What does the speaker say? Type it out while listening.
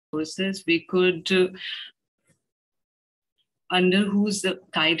resources, we could, under whose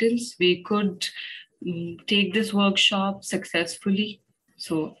guidance we could take this workshop successfully.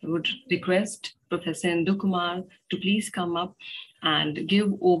 So I would request Professor Indu Kumar to please come up and give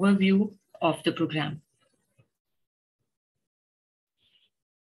overview of the program.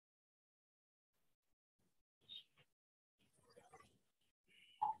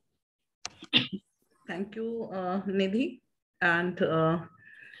 Thank you, Nidhi. And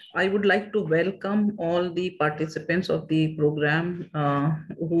I would like to welcome all the participants of the program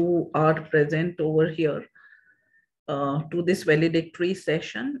who are present over here to this valedictory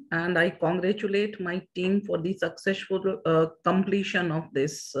session. And I congratulate my team for the successful completion of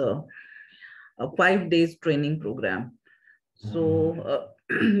this 5 days training program. So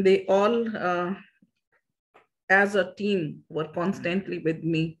they all, as a team, were constantly with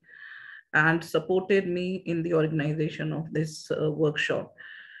me and supported me in the organization of this workshop.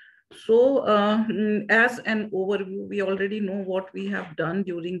 So as an overview, we already know what we have done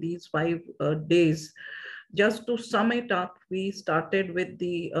during these 5 days. Just to sum it up, we started with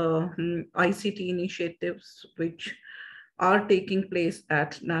the ICT initiatives, which are taking place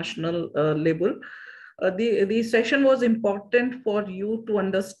at national level. The session was important for you to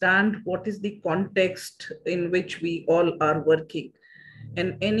understand what is the context in which we all are working.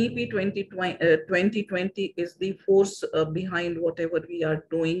 And NEP 2020 is the force behind whatever we are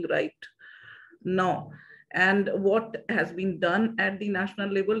doing right now. And what has been done at the national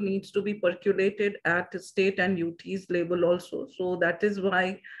level needs to be percolated at state and UT's level also. So that is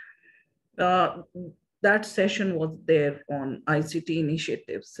why that session was there on ICT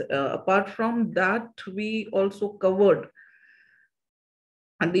initiatives. Apart from that, we also covered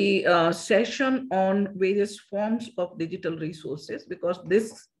the session on various forms of digital resources, because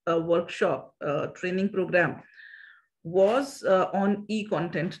this workshop training program was on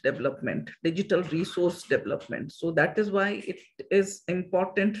e-content development, digital resource development. So that is why it is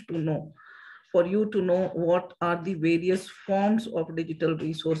important to know, for you to know what are the various forms of digital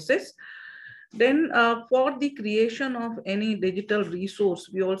resources. Then for the creation of any digital resource,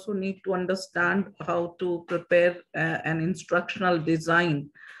 we also need to understand how to prepare an instructional design,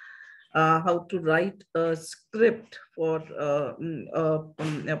 how to write a script for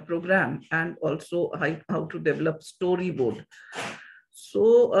a program, and also how to develop storyboard.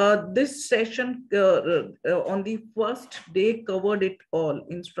 So this session on the first day covered it all: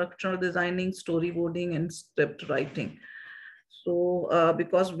 instructional designing, storyboarding, and script writing. So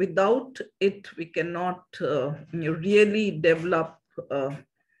because without it, we cannot really develop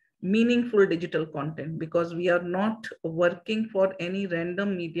meaningful digital content, because we are not working for any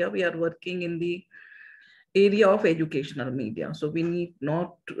random media. We are working in the area of educational media. So we need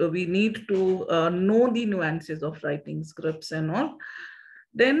to know the nuances of writing scripts and all.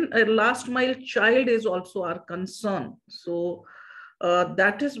 Then a last mile child is also our concern. So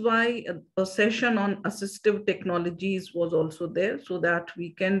that is why a session on assistive technologies was also there, so that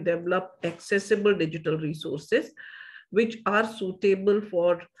we can develop accessible digital resources which are suitable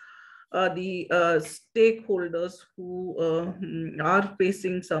for the stakeholders who are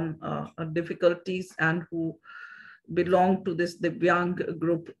facing some difficulties and who belong to this Divyang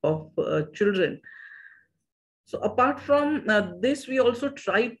group of children. So apart from this, we also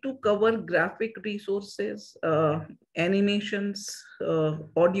tried to cover graphic resources, animations,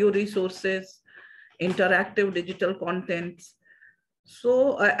 audio resources, interactive digital contents.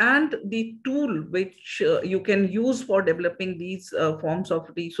 So, and the tool which you can use for developing these forms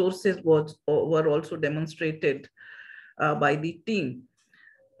of resources were also demonstrated by the team.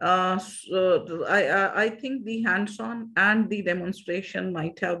 So I think the hands-on and the demonstration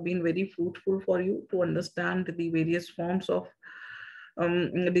might have been very fruitful for you to understand the various forms of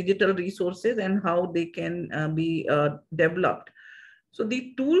digital resources and how they can be developed. So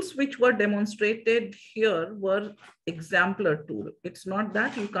the tools which were demonstrated here were exemplar tool. It's not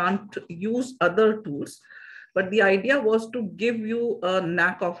that you can't use other tools, but the idea was to give you a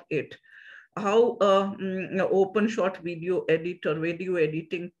knack of it, how open shot video editor, video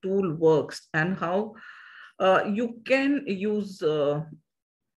editing tool works, and how you can use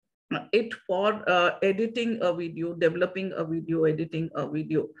it for editing a video, developing a video, editing a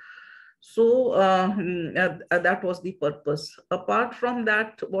video. So that was the purpose. Apart from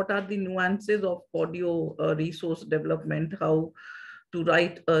that, what are the nuances of audio resource development, how to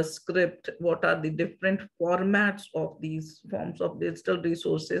write a script, what are the different formats of these forms of digital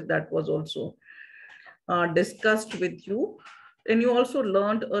resources, that was also discussed with you. And you also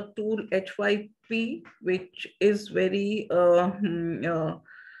learned a tool H5P, which is very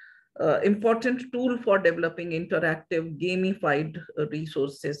important tool for developing interactive gamified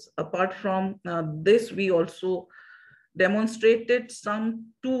resources. Apart from this, we also demonstrated some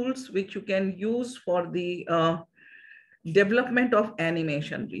tools which you can use for the development of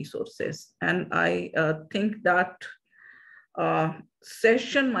animation resources. And I think that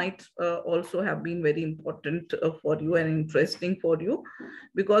session might also have been very important for you and interesting for you,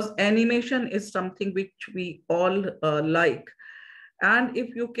 because animation is something which we all like. And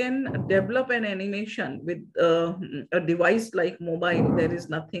if you can develop an animation with a device like mobile, there is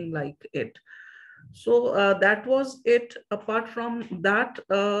nothing like it. So that was it. Apart from that,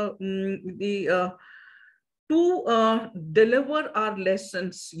 to deliver our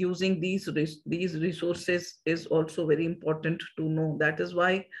lessons using these resources is also very important to know. That is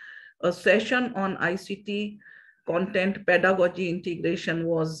why a session on ICT content pedagogy integration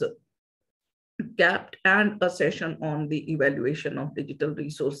was capped, and a session on the evaluation of digital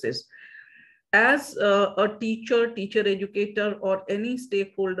resources. As a teacher, teacher educator, or any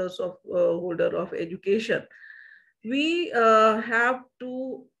stakeholders of holder of education, we have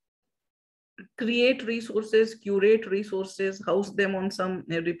to create resources, curate resources, house them on some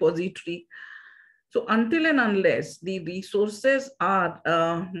repository. So until and unless the resources are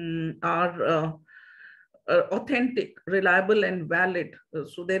authentic, reliable, and valid,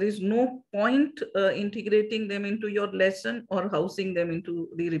 so there is no point integrating them into your lesson or housing them into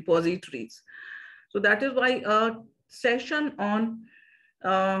the repositories. So that is why a session on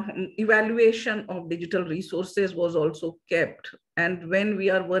evaluation of digital resources was also kept. And when we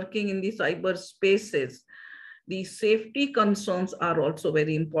are working in the cyber spaces, the safety concerns are also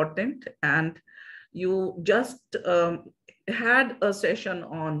very important. And you just had a session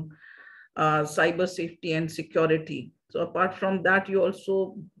on cyber safety and security. So apart from that, you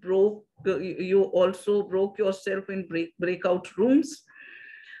also broke yourself in breakout rooms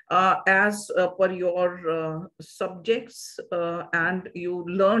as per your subjects, and you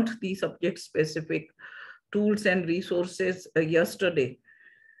learned the subject specific tools and resources yesterday.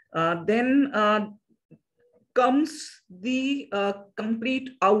 Then comes the complete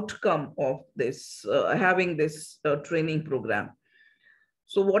outcome of this, having this training program.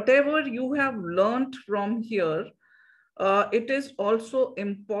 So whatever you have learned from here, it is also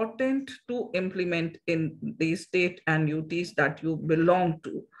important to implement in the state and UTs that you belong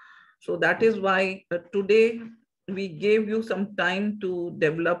to. So that is why today we gave you some time to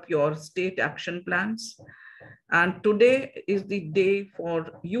develop your state action plans. And today is the day for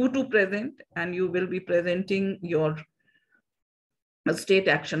you to present, and you will be presenting your state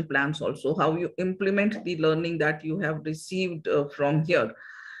action plans also, how you implement the learning that you have received from here.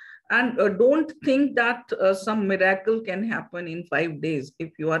 And don't think that some miracle can happen in 5 days.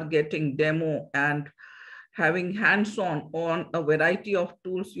 If you are getting demo and having hands-on on a variety of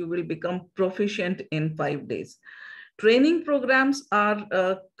tools, you will become proficient in 5 days. Training programs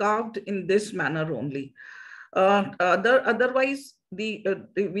are carved in this manner only. Otherwise, we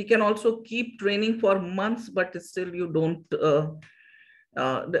can also keep training for months, but still you don't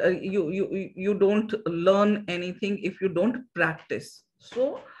you don't learn anything if you don't practice.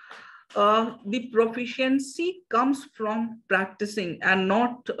 So the proficiency comes from practicing, and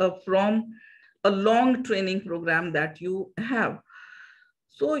not from a long training program that you have.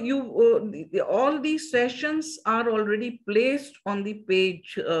 So all these sessions are already placed on the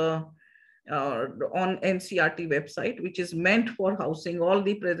page on NCERT website, which is meant for housing all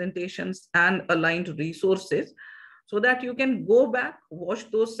the presentations and aligned resources, so that you can go back, watch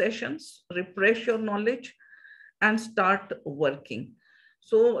those sessions, refresh your knowledge, and start working.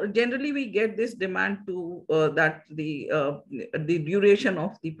 So generally we get this demand to that the duration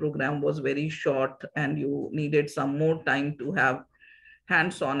of the program was very short and you needed some more time to have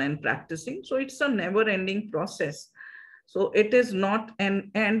hands-on and practicing. So it's a never-ending process. So it is not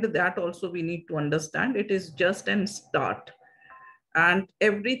an end, that also we need to understand. It is just an start. And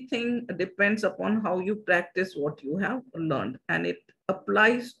everything depends upon how you practice what you have learned. And it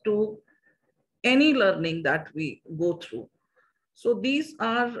applies to any learning that we go through. So these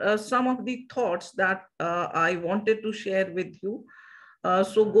are some of the thoughts that I wanted to share with you.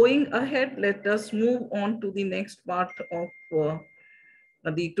 So going ahead, let us move on to the next part of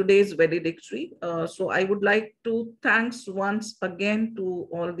the today's valedictory. So I would like to thanks once again to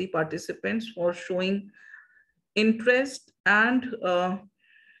all the participants for showing interest and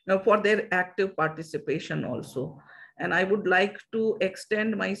for their active participation also. And I would like to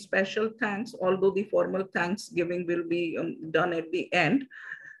extend my special thanks, although the formal thanksgiving will be done at the end.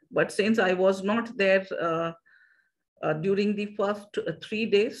 But since I was not there during the first 3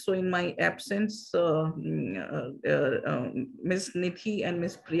 days. So in my absence, Ms. Nidhi and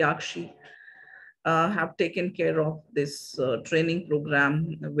Ms. Priyakshi have taken care of this training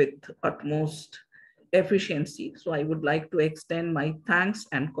program with utmost efficiency. So I would like to extend my thanks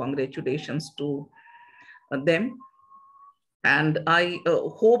and congratulations to them. And I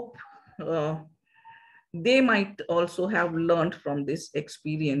hope they might also have learned from this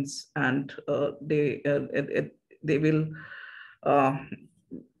experience, and they will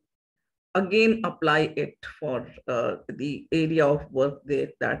again apply it for the area of work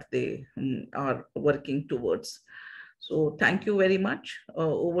that they are working towards. So thank you very much.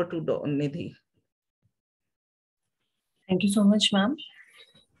 Over to Nidhi. Thank you so much, ma'am,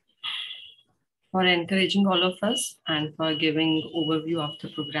 for encouraging all of us and for giving overview of the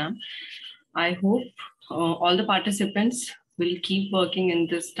program. I hope all the participants will keep working in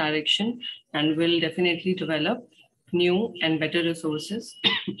this direction and will definitely develop new and better resources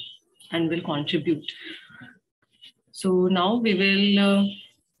and will contribute. So now we will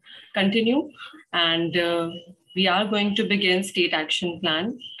continue, and we are going to begin state action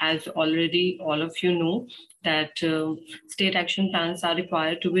plan. As already all of you know that state action plans are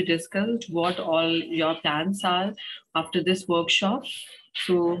required to be discussed, what all your plans are after this workshop.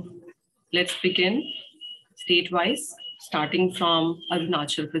 So let's begin state-wise, starting from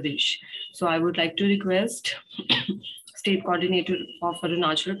Arunachal Pradesh. So I would like to request State Coordinator of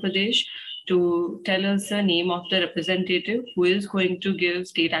Arunachal Pradesh to tell us the name of the representative who is going to give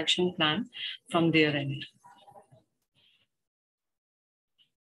state action plan from their end.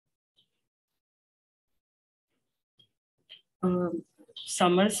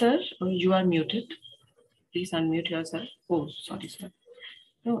 Samar sir, you are muted. Please unmute yourself. Oh, sorry, sir.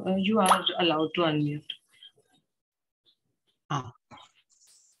 No, you are allowed to unmute.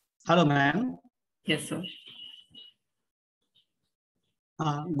 Hello, ma'am. Yes, sir.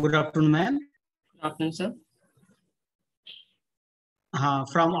 Good afternoon, ma'am. Good afternoon, sir.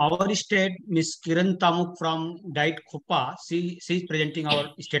 From our state, Ms. Kiran Tamuk from Diet Khupa, she is presenting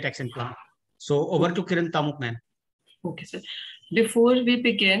our state action plan. So over to Kiran Tamuk, ma'am. Okay, sir. Before we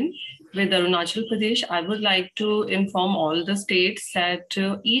begin with Arunachal Pradesh, I would like to inform all the states that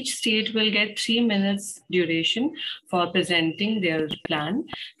each state will get 3 minutes duration for presenting their plan.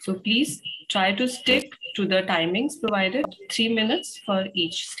 So please try to stick to the timings provided, 3 minutes for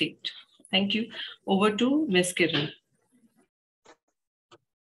each state. Thank you. Over to Ms. Kiran.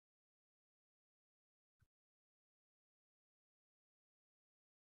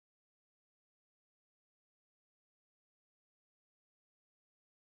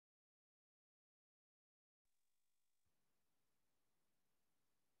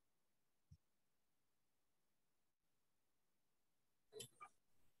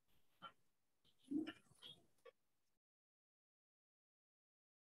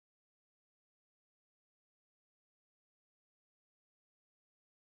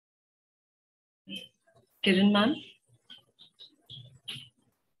 Kiran ma'am,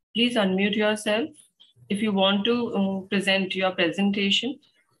 please unmute yourself. If you want to present your presentation,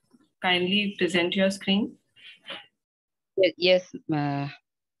 kindly present your screen. Yes, ma'am,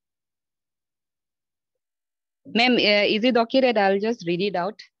 is it okay that I'll just read it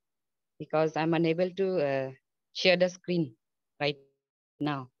out because I'm unable to share the screen right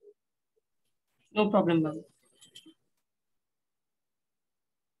now? No problem, ma'am.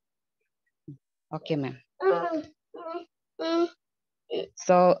 Okay, ma'am.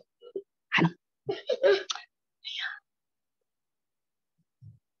 So,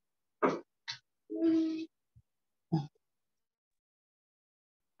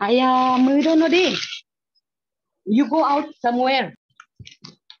 Muironodi, you go out somewhere.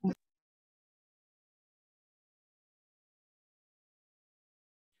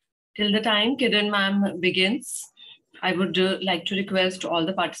 Till the time Kiran ma'am begins, I would like to request all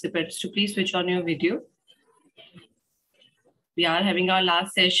the participants to please switch on your video. We are having our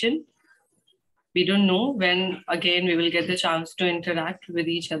last session. We don't know when again we will get the chance to interact with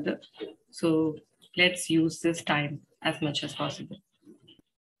each other. So let's use this time as much as possible.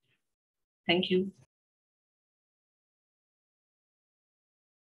 Thank you.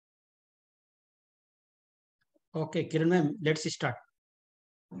 Okay, Kiran ma'am, let's start.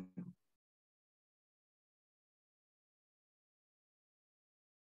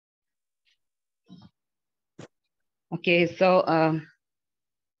 Okay, so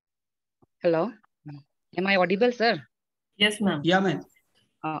hello, am I audible, sir? Yes, ma'am. Yeah, ma'am.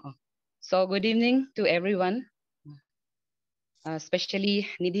 So good evening to everyone, especially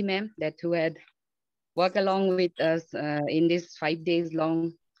Nidhi ma'am who had worked along with us in this 5 days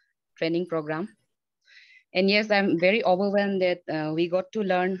long training program. And yes, I'm very overwhelmed that we got to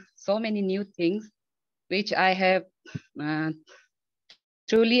learn so many new things, which I have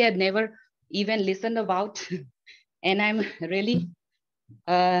truly had never even listened about. And I'm really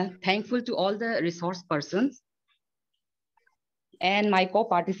thankful to all the resource persons and my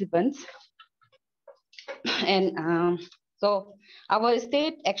co-participants. And so our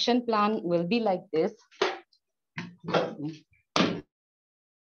state action plan will be like this.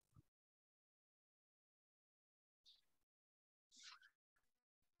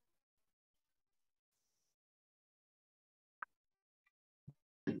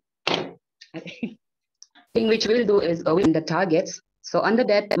 Thing which we'll do is in the targets. So under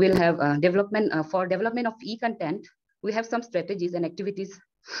that, we'll have development for development of e-content. We have some strategies and activities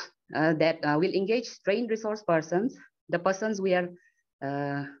that will engage trained resource persons, the persons we are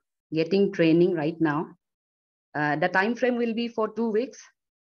getting training right now. The time frame will be for 2 weeks.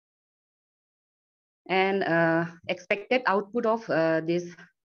 And expected output of this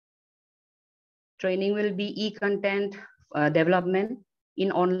training will be e-content development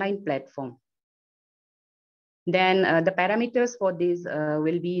in online platform. Then the parameters for this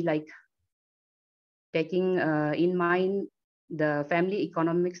will be like taking in mind the family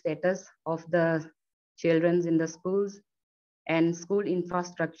economic status of the children in the schools and school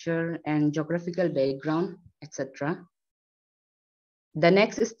infrastructure and geographical background, etc. The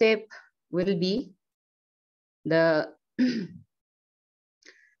next step will be the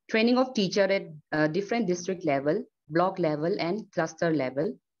training of teacher at different district level, block level, and cluster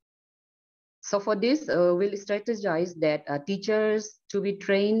level. So for this, we'll strategize that teachers to be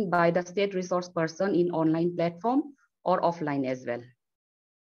trained by the state resource person in online platform or offline as well.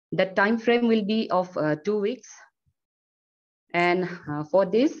 The time frame will be of 2 weeks. And for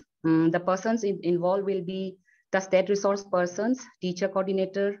this, the persons involved will be the state resource persons, teacher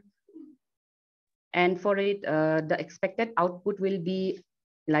coordinator. And for it, the expected output will be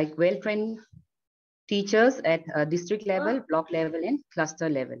like well-trained teachers at district level, block level, and cluster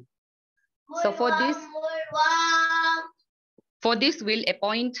level. So for this, we'll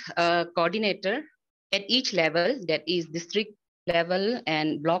appoint a coordinator at each level, that is district level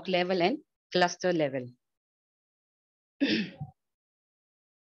and block level and cluster level.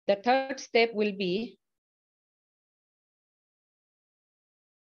 The third step will be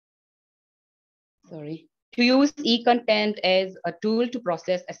to use e-content as a tool to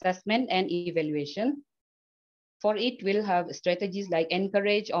process assessment and evaluation. For it, we'll have strategies like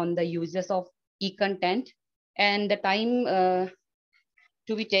encourage on the uses of e-content, and the time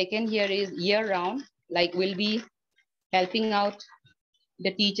to be taken here is year-round. Like we'll be helping out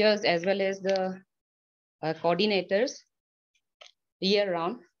the teachers as well as the coordinators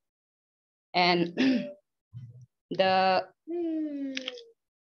year-round, and the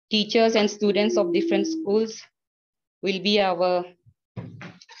teachers and students of different schools will be our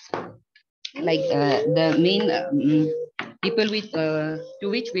the main people to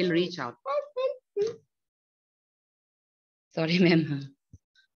which we'll reach out. Sorry, ma'am.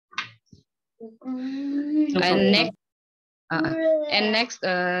 And next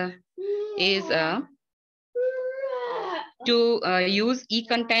is to use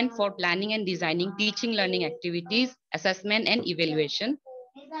e-content for planning and designing teaching learning activities, assessment and evaluation,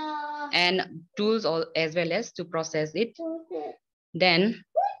 and tools as well as to process it. Then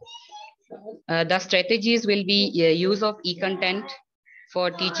the strategies will be use of e-content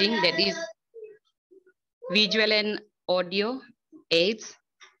for teaching, that is visual and audio aids,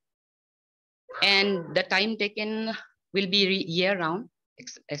 and the time taken will be year-round,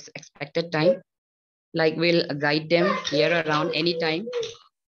 expected time. Like we'll guide them year-round anytime.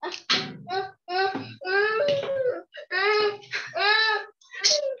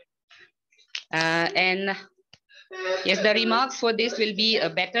 And yes, the remarks for this will be a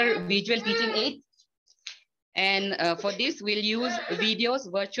better visual teaching aid. And for this, we'll use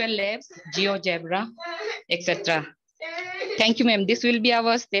videos, virtual labs, GeoGebra, etc. Thank you, ma'am. This will be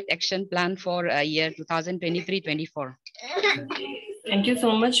our state action plan for year 2023-24. Thank you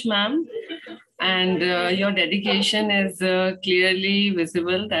so much, ma'am. And your dedication is clearly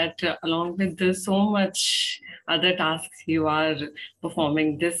visible that along with so much other tasks, you are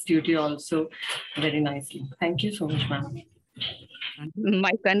performing this duty also very nicely. Thank you so much, ma'am.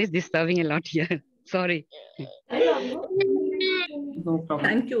 My son is disturbing a lot here. Sorry. No problem.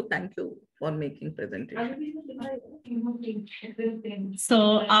 Thank you for making presentation.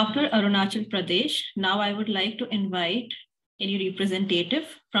 So after Arunachal Pradesh, now I would like to invite any representative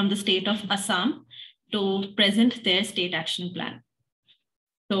from the state of Assam to present their state action plan.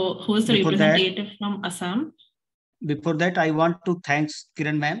 So who is the representative from Assam? Before that, I want to thank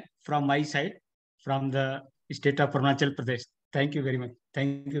Kiran ma'am from my side from the state of Arunachal Pradesh. Thank you very much.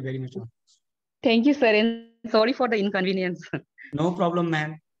 Thank you very much. Thank you, sir, and sorry for the inconvenience. No problem,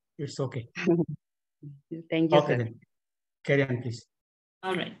 ma'am. It's okay. Thank you, Okay, sir. then. Carry on, please.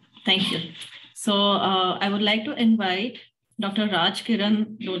 All right, thank you. So I would like to invite Dr. Raj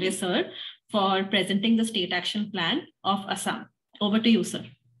Kiran Dole, sir, for presenting the State Action Plan of Assam. Over to you, sir.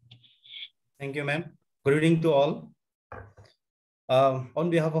 Thank you, ma'am. Good evening to all. On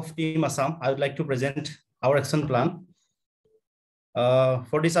behalf of Team Assam, I would like to present our action plan.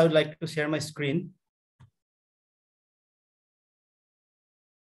 For this, I would like to share my screen.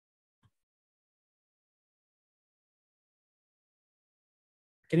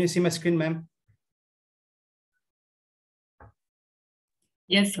 Can you see my screen, ma'am?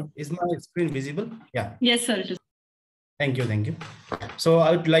 Yes, sir. Is my screen visible? Yeah. Yes, sir. It is. Thank you. Thank you. So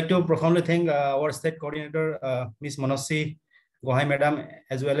I would like to profoundly thank our state coordinator, Ms. Manosi Gohai Madam,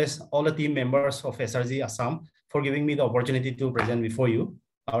 as well as all the team members of SRG Assam for giving me the opportunity to present before you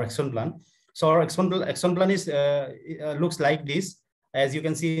our action plan. So our action plan is looks like this, as you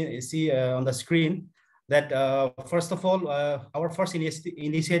can see on the screen. That first of all, our first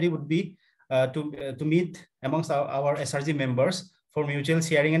initiative would be to meet amongst our SRG members for mutual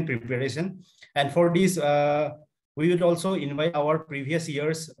sharing and preparation. And for this, we would also invite our previous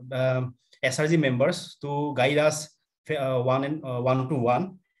years SRG members to guide us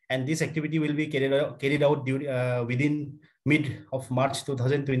one-to-one. And this activity will be carried out within mid of March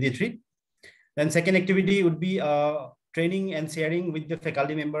 2023. Then second activity would be training and sharing with the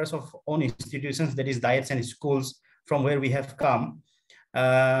faculty members of own institutions, that is diets and schools from where we have come.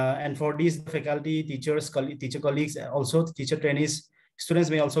 And for these faculty, teachers, teacher colleagues, also teacher trainees, students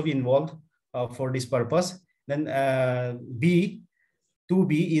may also be involved for this purpose. Then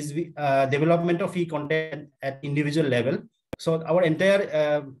 2B is development of e-content at individual level. So our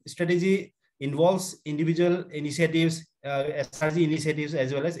entire strategy involves individual initiatives, SRG initiatives,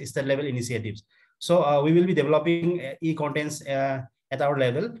 as well as state level initiatives. So we will be developing e-contents at our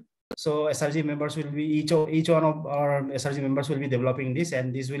level. So SRG members will be, each one of our SRG members will be developing this,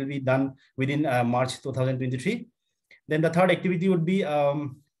 and this will be done within March 2023. Then the third activity would be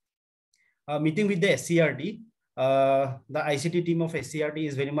meeting with the SCRT. The ICT team of SCRT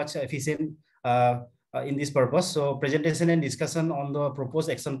is very much efficient in this purpose. So presentation and discussion on the proposed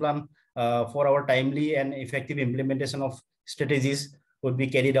action plan for our timely and effective implementation of strategies would be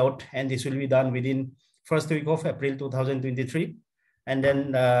carried out, and this will be done within first week of April 2023. And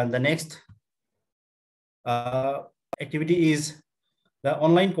then the next activity is the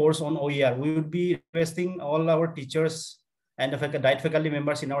online course on OER. We would be requesting all our teachers and the diet faculty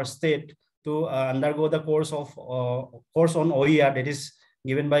members in our state to undergo the course on OER, that is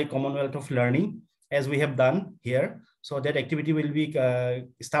given by Commonwealth of Learning, as we have done here. So that activity will be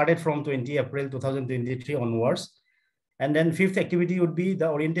started from 20 April 2023 onwards. And then fifth activity would be the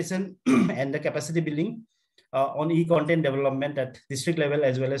orientation and the capacity building on e-content development at district level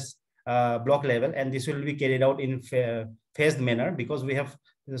as well as block level. And this will be carried out in phased manner because we have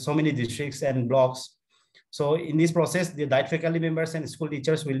so many districts and blocks. So in this process, the diet faculty members and school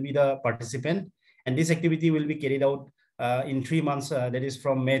teachers will be the participant. And this activity will be carried out in 3 months, that is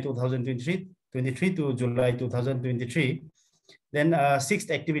from May 2023 to July 2023. Then sixth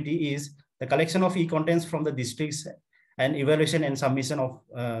activity is the collection of e-contents from the districts and evaluation and submission of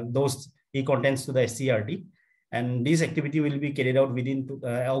those e-contents to the SCRT. And this activity will be carried out within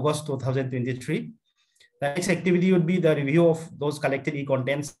August 2023. The next activity would be the review of those collected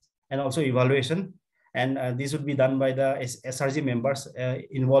e-contents and also evaluation. And this would be done by the SRG members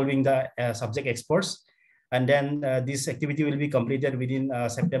involving the subject experts. And then this activity will be completed within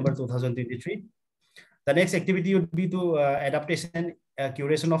September 2023. The next activity would be to adaptation and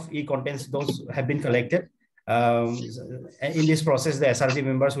curation of e-contents, those have been collected. In this process, the SRG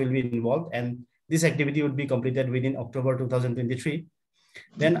members will be involved, and this activity would be completed within October 2023.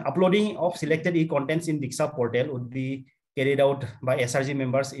 Then uploading of selected e-contents in Diksha portal would be carried out by SRG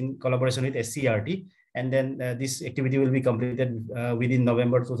members in collaboration with SCRT. And then this activity will be completed within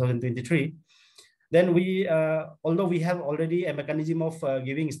November 2023. Then we, although we have already a mechanism of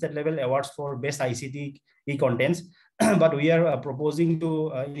giving state level awards for best ICT e-contents, but we are proposing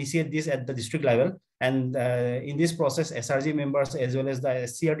to initiate this at the district level. And in this process, SRG members as well as the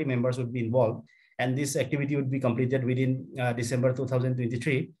SCRT members would be involved. And this activity would be completed within December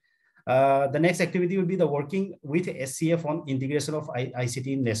 2023. The next activity would be the working with SCF on integration of ICT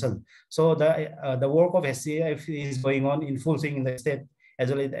in lesson. So the work of SCF is going on in full swing in the state as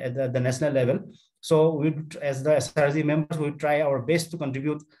well as at the national level. So we, as the SRG members, we try our best to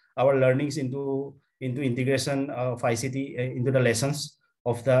contribute our learnings into integration of ICT into the lessons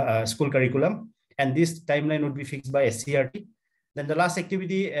of the school curriculum. and this timeline would be fixed by SCRT. Then the last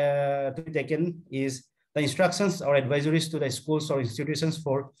activity to be taken is the instructions or advisories to the schools or institutions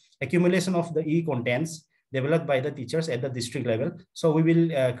for accumulation of the e-contents developed by the teachers at the district level. So we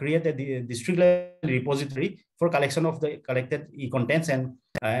will create a district level repository for collection of the collected e-contents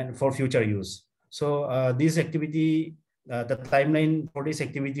and for future use. So this activity, the timeline for this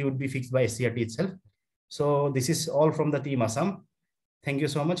activity would be fixed by SCRT itself. So this is all from the team Assam. Thank you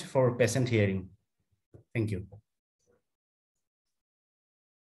so much for patient hearing. Thank you.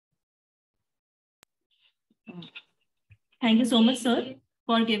 Thank you so much, sir,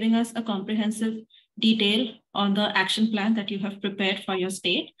 for giving us a comprehensive detail on the action plan that you have prepared for your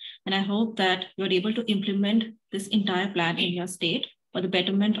state. And I hope that you're able to implement this entire plan in your state for the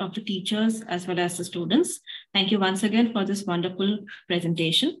betterment of the teachers as well as the students. Thank you once again for this wonderful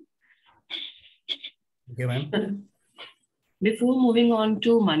presentation. Thank you, ma'am. Before moving on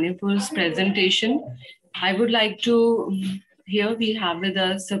to Manipur's presentation, I would like to, here we have with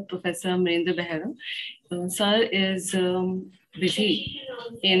us Professor Amrendra Behera. Sir is busy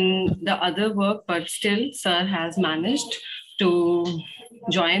in the other work, but still Sir has managed to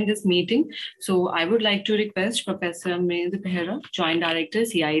join this meeting. So I would like to request Professor Amrendra Behera, Joint Director,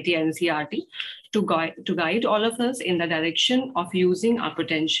 CIT NCRT, to guide all of us in the direction of using our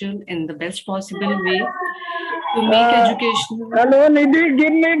potential in the best possible way to make education. Hello, Nidhi,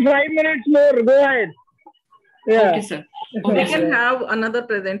 give me 5 minutes more. Go ahead. Yeah. Okay, sir. We Okay, can sir. have another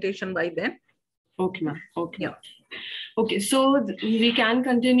presentation by then. Okay, ma'am. Okay. Yeah. Okay, so we can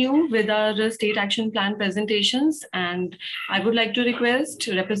continue with our state action plan presentations, and I would like to request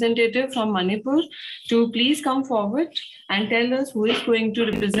a representative from Manipur to please come forward and tell us who is going to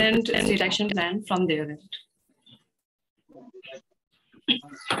represent a state action plan from their end.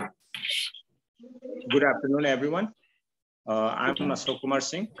 Good afternoon, everyone. I'm Ashok Kumar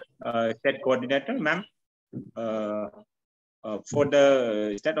Singh, State Coordinator, ma'am. For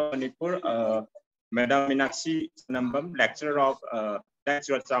the State of Manipur, Madam Meenakshi Sanambam, Lecturer of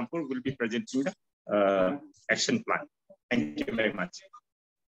Natural Sample, will be presenting the action plan. Thank you very much.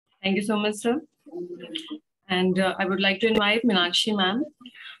 Thank you so much, sir. And I would like to invite Meenakshi ma'am.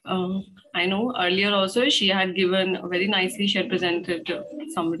 I know earlier also she had given very nicely, she had presented a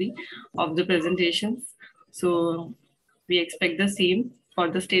summary of the presentations. So we expect the same for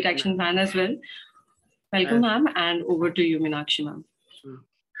the state action plan as well. Welcome, ma'am, and over to you, Meenakshi ma'am.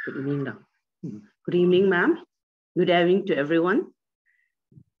 Good evening, ma'am. Good evening, ma'am. Good evening to everyone.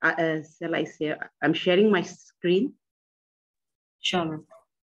 Shall I say, I'm sharing my screen. Sure, ma'am.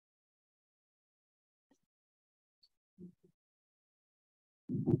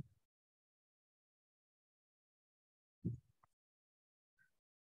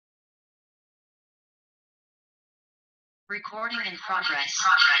 Recording in progress.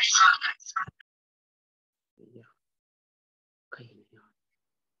 Yeah. Okay.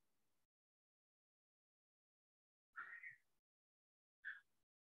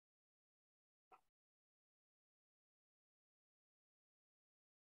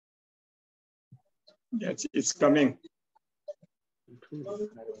 Yes, it's coming.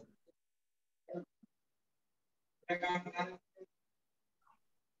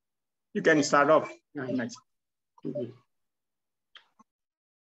 You can start off. Next.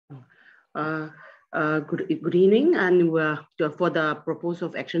 Good evening, and for the proposal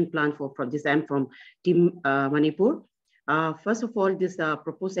of action plan from this I'm from Team Manipur. First of all, this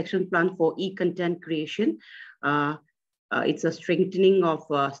proposed action plan for e-content creation. It's a strengthening of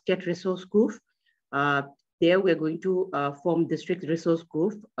state resource group. There we're going to form district resource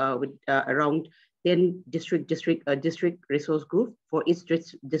group with around 10 district resource group for each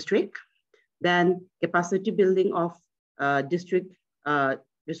district. Then capacity building of district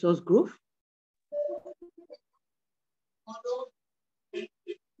resource group.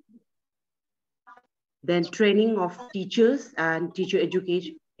 Then training of teachers and teacher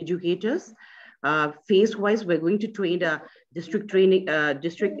educators. Phase-wise, we're going to train the district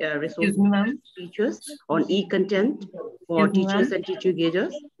resource teachers on e-content for teachers and teacher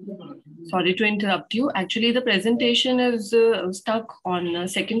educators. Sorry to interrupt you. Actually, the presentation is stuck on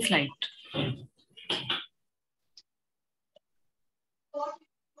second slide.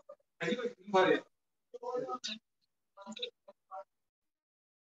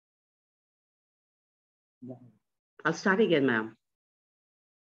 I'll start again, ma'am.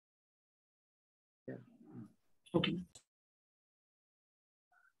 Yeah. Okay.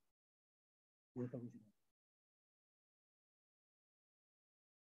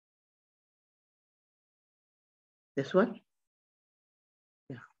 This one?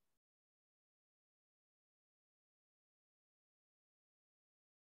 Yeah.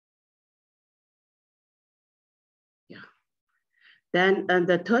 Then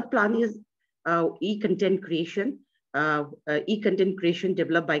the third plan is e-content creation. E-content creation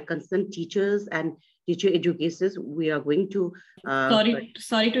developed by concerned teachers and teacher educators. We are going to...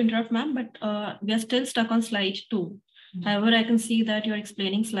 Sorry to interrupt, ma'am, but we are still stuck on slide 2. However, I can see that you're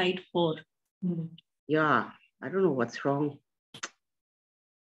explaining slide 4. Yeah, I don't know what's wrong.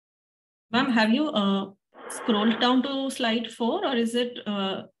 Ma'am, have you scrolled down to slide 4, or is it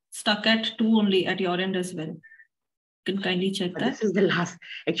stuck at 2 only at your end as well? You can kindly check that. This is the last.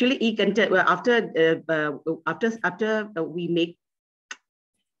 Actually, e-content, after we make...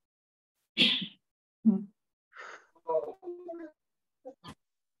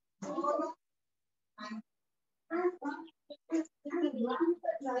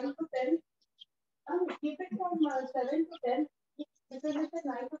 Keep it from 7 to 10. If you listen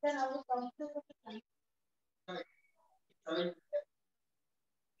 9 to 10, I will count to 9.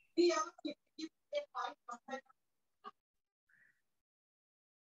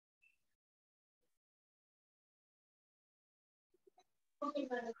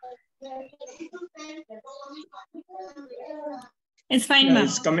 It's fine, ma'am.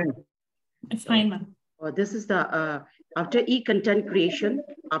 It's coming. It's fine, ma'am. This is the after e-content creation,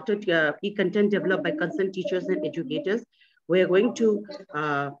 after e-content developed by concerned teachers and educators, we are going to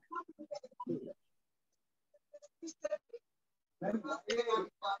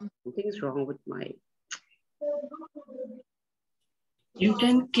something is wrong with my... You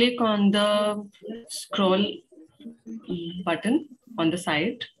can click on the scroll button on the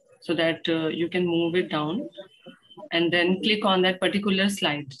side so that you can move it down, and then click on that particular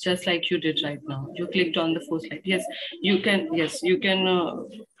slide, just like you did right now. You clicked on the 4th slide. Yes, you can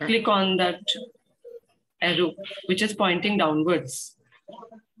click on that arrow, which is pointing downwards.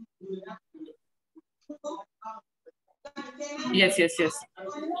 Yes.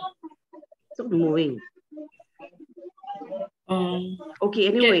 So moving. Okay,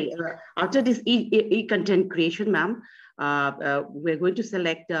 anyway, after this e-content creation, ma'am, we're going to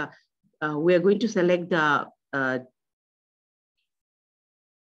select the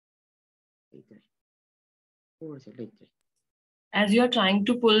as you are trying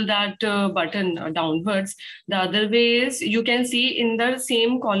to pull that button downwards, the other way is you can see in the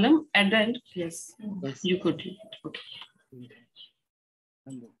same column at the end. Yes. You could. Okay.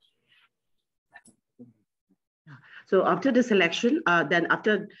 So after the selection, then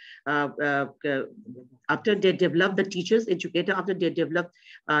after they develop, the teachers, educator, after they develop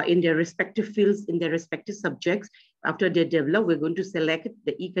in their respective fields, in their respective subjects, after they develop, we're going to select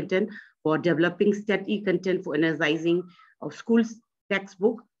the e-content for developing STET e-content for analyzing of schools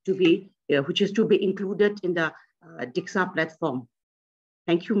textbook to be, which is to be included in the Dixa platform.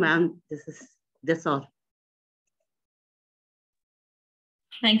 Thank you, ma'am. That's all.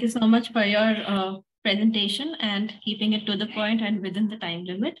 Thank you so much for your presentation and keeping it to the point and within the time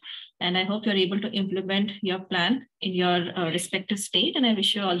limit. And I hope you're able to implement your plan in your respective state. And I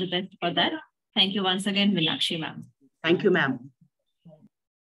wish you all the best for that. Thank you once again, Meenakshi ma'am. Thank you, ma'am.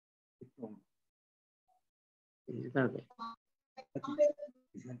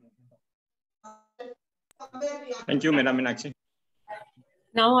 Thank you, Madam Meenakshi.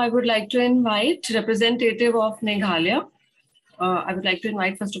 Now I would like to invite representative of Meghalaya. I would like to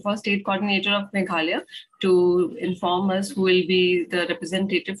invite, first of all, State Coordinator of Meghalaya to inform us who will be the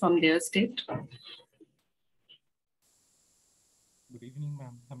representative from their state. Good evening,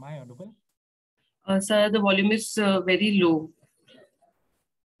 ma'am. Am I audible? Sir, the volume is very low.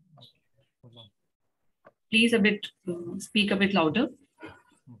 Hold on. Please speak a bit louder.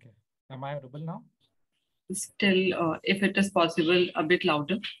 Okay. Am I audible now? Still, if it is possible, a bit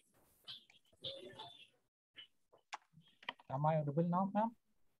louder. Am I audible now, ma'am?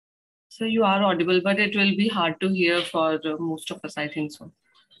 So you are audible, but it will be hard to hear for most of us, I think so.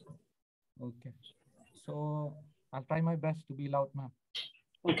 Okay. So I'll try my best to be loud, ma'am.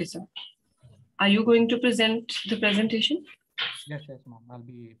 Okay, sir. Are you going to present the presentation? Yes, ma'am. I'll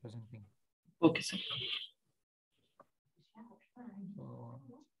be presenting. Okay, sir.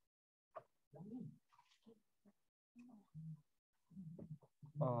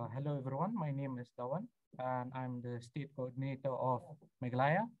 Hello, everyone. My name is Dhawan, and I'm the state coordinator of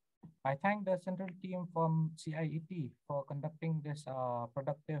Meghalaya. I thank the central team from CIET for conducting this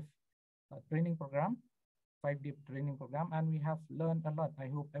productive training program, 5-day training program, and we have learned a lot. I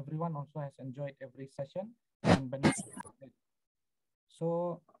hope everyone also has enjoyed every session and benefited from it.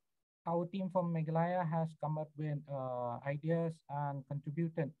 So our team from Meghalaya has come up with ideas and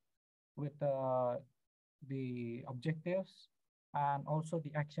contributed with the objectives and also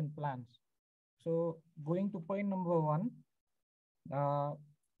the action plans. So going to point number 1,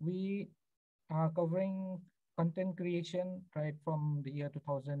 we are covering content creation right from the year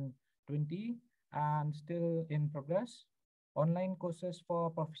 2020 and still in progress. Online courses for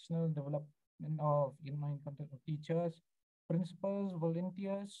professional development of in-line content of teachers, principals,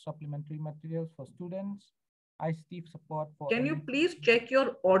 volunteers, supplementary materials for students, ICT support for. Can you please check your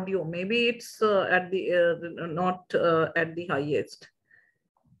audio? Maybe it's at the not at the highest.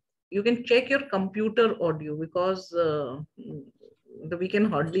 You can check your computer audio because we can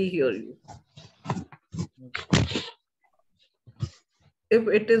hardly hear you. If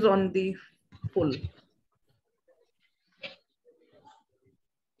it is on the full.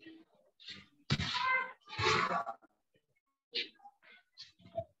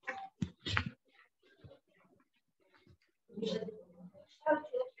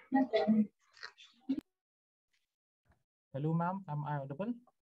 Hello, ma'am. Am I audible?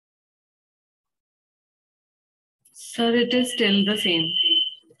 Sir, it is still the same.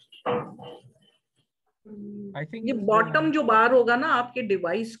 I think ये bottom जो बार होगा ना आपके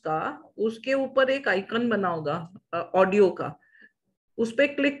device का, उसके ऊपर एक icon बना होगा ऑडियो का, उस पे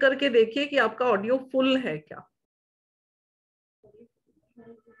क्लिक करके देखिए कि आपका ऑडियो फुल है क्या।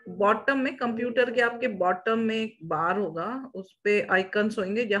 बॉटम में कंप्यूटर के आपके बॉटम में एक बार होगा, उस पे आइकन्स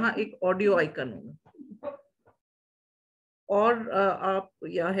होंगे जहां एक ऑडियो आइकन होगा। और आप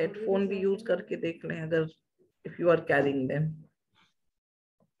या हेडफोन भी यूज करके देख लें अगर if you are carrying them.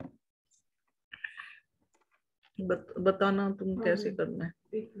 बताना तुम कैसे करना है।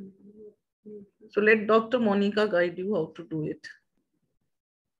 So let Dr. Monica guide you how to do it.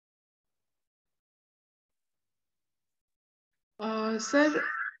 Sir.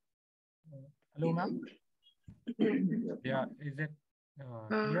 Hello, ma'am. Yeah, is it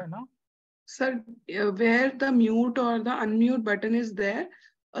clear now? Sir, where the mute or the unmute button is there,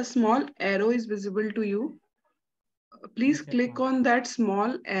 a small arrow is visible to you. Please click on that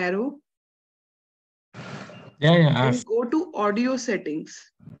small arrow. Yeah. And go to audio settings.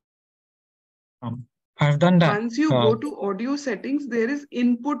 I've done that. Once you go to audio settings, there is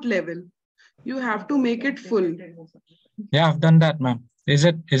input level. You have to make it full. Yeah, I've done that, ma'am. Is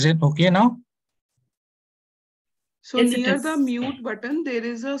it okay now? So yes, near the mute button, there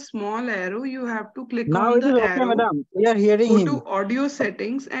is a small arrow. You have to click now on it the is okay, arrow. Madam. We are hearing go him. To audio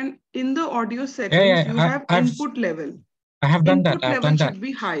settings, and in the audio settings, you have input level. I have done input that. I've level done should that.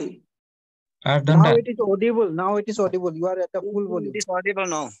 be high. I've done now that. It is audible. Now it is audible. You are at the full volume. It is audible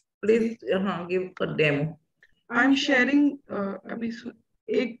now. Please give a demo. I'm sharing.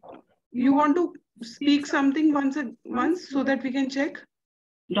 You want to speak something once so that we can check?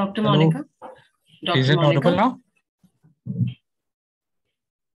 Dr. Monica? Is it audible now?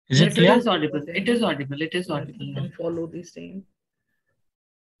 Is it clear? It is audible. It is audible. It is audible. You can follow the same.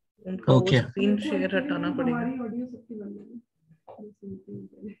 उनका Okay. वो screen share हटाना पड़ेगा।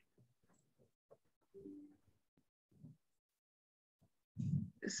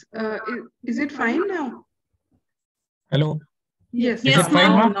 Is it fine now? Hello. Yes. Is it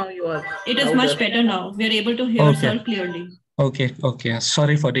fine now? Now you are. It is much better now. We are able to hear sir clearly. Okay.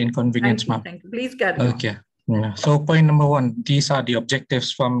 Sorry for the inconvenience, ma'am. Thank you. Please carry on. Okay. Yeah. So point number one, these are the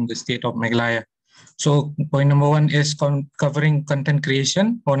objectives from the state of Meghalaya. So point number one is covering content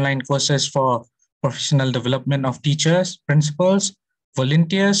creation, online courses for professional development of teachers, principals,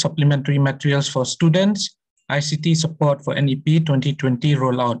 volunteers, supplementary materials for students, ICT support for NEP 2020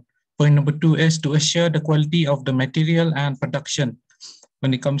 rollout. Point number two is to assure the quality of the material and production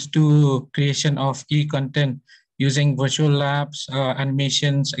when it comes to creation of e-content using virtual labs,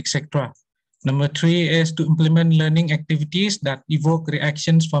 animations, etc. Number three is to implement learning activities that evoke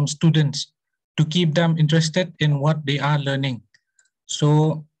reactions from students to keep them interested in what they are learning.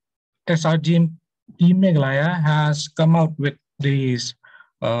 So SRG Team Meghalaya has come out with these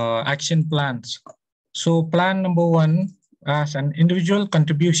action plans. So plan number one, as an individual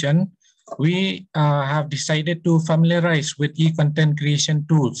contribution, we have decided to familiarize with e-content creation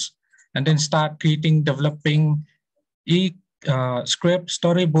tools and then start developing script,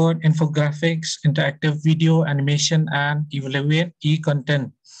 storyboard, infographics, interactive video, animation, and evaluate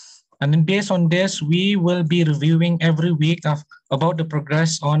e-content. And then based on this, we will be reviewing every week about the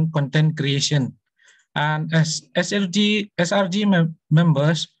progress on content creation. And as SRG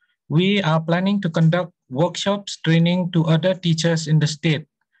members, we are planning to conduct workshops, training to other teachers in the state.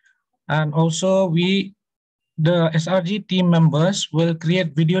 And also the SRG team members will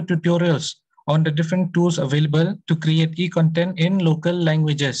create video tutorials on the different tools available to create e-content in local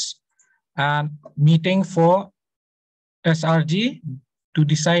languages. And meeting for SRG to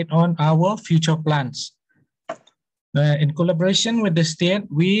decide on our future plans. In collaboration with the state,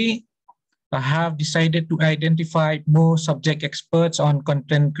 we have decided to identify more subject experts on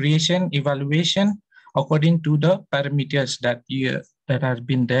content creation, evaluation, according to the parameters that has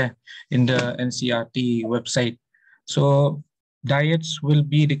been there in the NCERT website. So diets will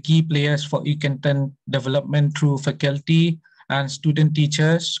be the key players for e-content development through faculty and student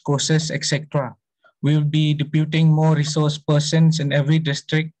teachers, courses, etc. We will be deputing more resource persons in every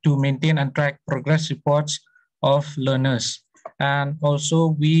district to maintain and track progress reports of learners. And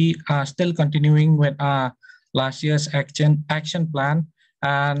also we are still continuing with our last year's action plan,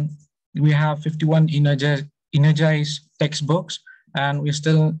 and we have 51 energized textbooks, and we're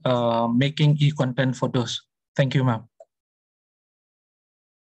still making e-content for those. Thank you, ma'am.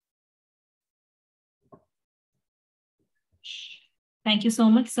 Thank you so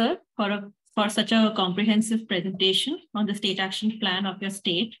much, sir, for such a comprehensive presentation on the state action plan of your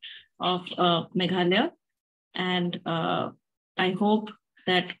state of Meghalaya. And I hope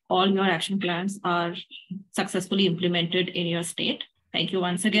that all your action plans are successfully implemented in your state. Thank you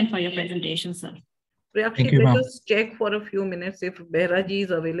once again for your presentation, sir. Thank you, let us check for a few minutes if Behraji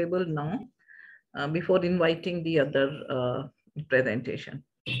is available now before inviting the other presentation.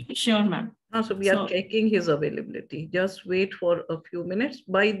 Sure, ma'am. So we are checking his availability. Just wait for a few minutes.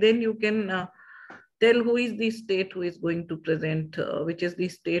 By then you can tell who is the state who is going to present, which is the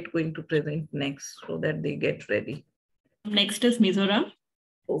state going to present next, so that they get ready. Next is Mizoram.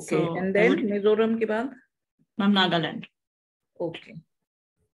 Okay, so and then Mizoram ke baad? Ma'am, Nagaland. Okay.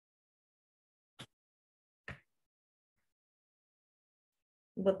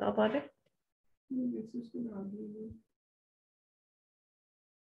 बता पा रहे?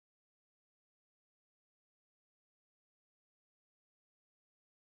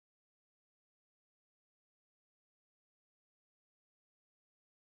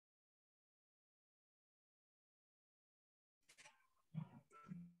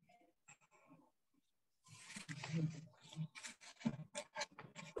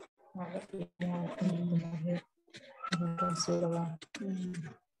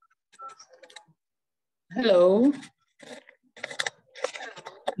 Hello.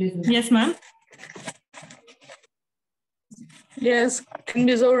 Yes, ma'am. Yes, can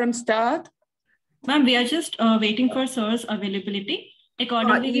Mizoram start? Ma'am, we are just waiting for sir's availability.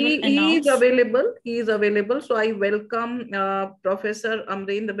 Accordingly, he is available. He is available. So I welcome Professor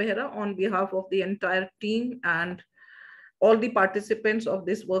Amrendra Behra on behalf of the entire team and all the participants of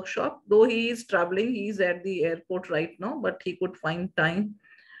this workshop. Though he is traveling, he is at the airport right now, but he could find time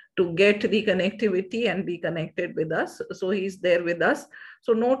to get the connectivity and be connected with us. So he's there with us.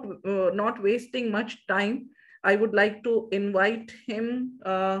 So not wasting much time, I would like to invite him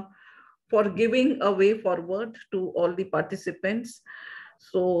for giving a way forward to all the participants.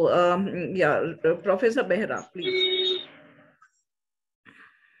 So yeah, Professor Behra, please.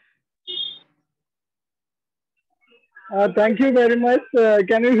 Thank you very much.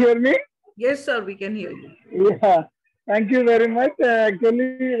 Can you hear me? Yes, sir, we can hear you. Yeah, thank you very much.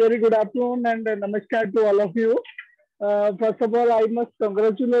 Actually, very good afternoon and namaskar to all of you. First of all, I must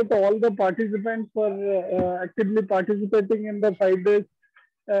congratulate all the participants for actively participating in the 5 days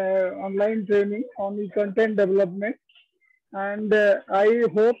online training on the content development. And I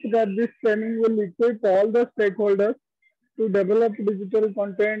hope that this training will equip all the stakeholders to develop digital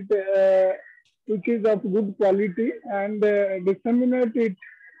content which is of good quality and disseminate it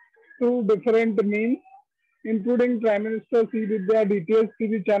through different means, including Prime Minister Vidya, DTS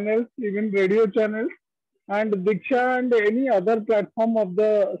TV channels, even radio channels, and Diksha and any other platform of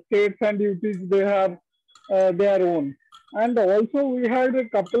the states and UTs they have their own. And also we had a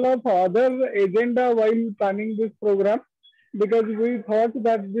couple of other agenda while planning this program, because we thought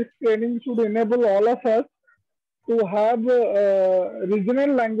that this training should enable all of us to have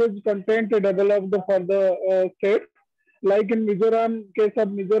regional language content developed for the state. Like in Mizoram, case of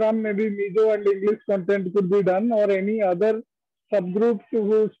Mizoram, maybe Mizo and English content could be done, or any other subgroups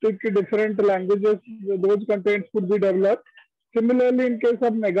who speak different languages, those contents could be developed. Similarly, in case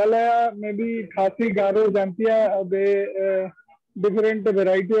of Meghalaya, maybe Khasi, Garo, Jantia, different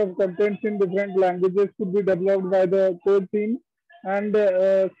variety of contents in different languages could be developed by the core team. And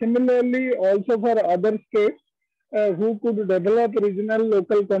similarly, also for other states who could develop regional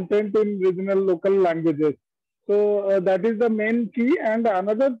local content in regional local languages. So that is the main key. And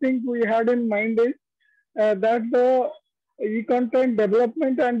another thing we had in mind is that the e-content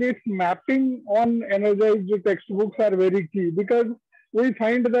development and its mapping on energized textbooks are very key, because we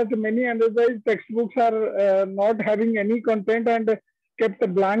find that many energized textbooks are not having any content and kept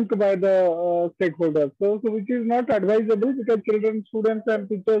blank by the stakeholders. So which is not advisable, because children, students and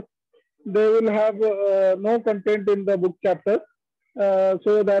teachers, they will have no content in the book chapter.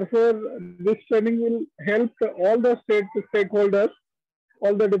 So therefore, this training will help all the stakeholders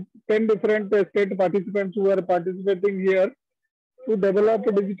all the 10 different state participants who are participating here to develop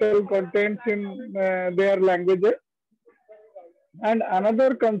digital contents in their languages. And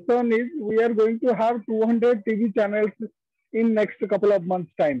another concern is we are going to have 200 TV channels in next couple of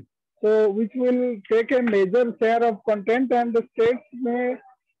months' time. So which will take a major share of content, and the states may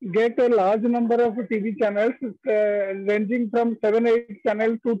get a large number of TV channels ranging from 7-8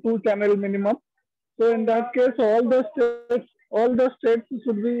 channels to 2 channel minimum. So in that case, all the states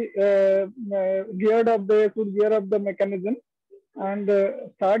should be geared up. They should gear up the mechanism and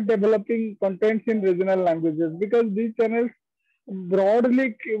start developing contents in regional languages, because these channels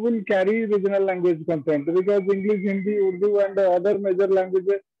broadly will carry regional language content, because English, Hindi, Urdu, and other major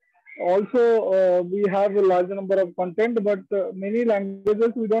languages also we have a large number of content, but many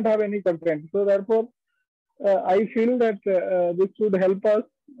languages we don't have any content. So therefore, I feel that this would help us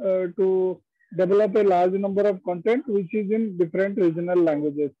to develop a large number of content which is in different regional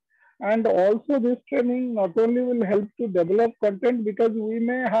languages. And also this training not only will help to develop content, because we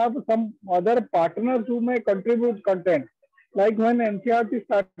may have some other partners who may contribute content. Like when NCERT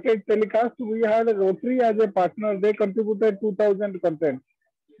started telecast, we had a Rotary as a partner. They contributed 2,000 content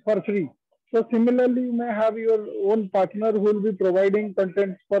for free. So similarly, you may have your own partner who will be providing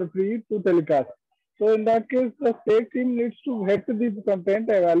content for free to telecast. So in that case, the state team needs to vet this content,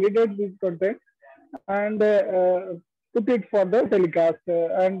 validate this content, and put it for the telecast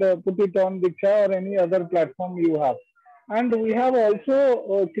and put it on Diksha or any other platform you have. And we have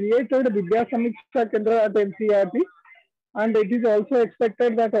also created Vidya Samiksha Kendra at NCERT, and it is also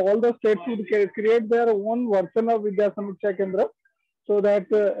expected that all the states would create their own version of Vidya Samiksha Kendra, so that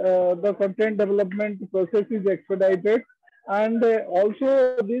the content development process is expedited. And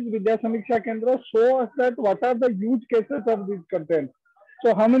also these Vidya Samiksha Kendra show us that what are the use cases of this content.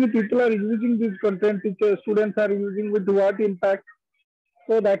 So how many people are using this content, teachers, students are using, with what impact.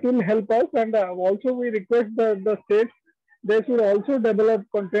 So that will help us. And also we request the states, they should also develop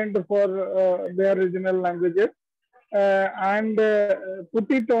content for their regional languages and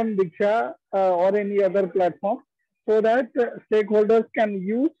put it on Diksha or any other platform, so that stakeholders can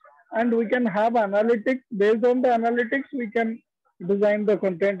use, and we can have analytics. Based on the analytics, we can design the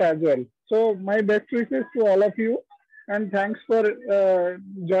content as well. So my best wishes to all of you, and thanks for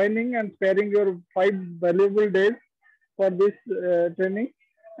joining and sparing your 5 valuable days for this training.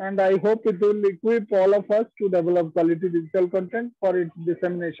 And I hope it will equip all of us to develop quality digital content for its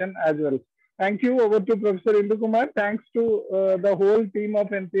dissemination as well. Thank you. Over to Professor Indu Kumar. Thanks to the whole team of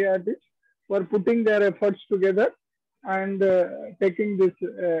NCERT for putting their efforts together and taking this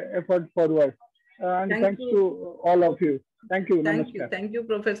effort forward. And thanks to all of you. Thank you. Thank you. Namaskar. Thank you,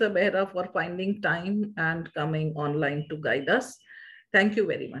 Professor Behra, for finding time and coming online to guide us. Thank you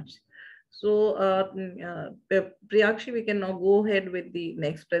very much. So, Priyakshi, we can now go ahead with the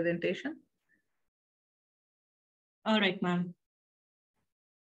next presentation. All right, ma'am.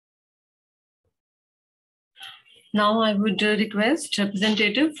 Now I would request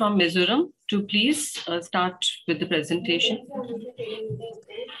representative from Mizoram to please start with the presentation.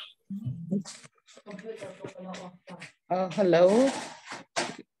 Hello.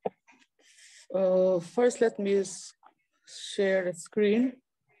 First, let me share the screen.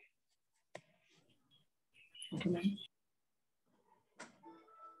 Okay, ma'am.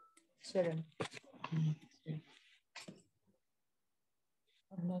 Share.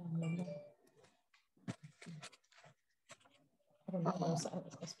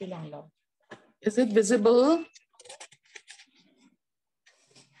 Is it visible?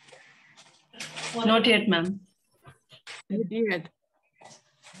 Not yet, ma'am. Not yet.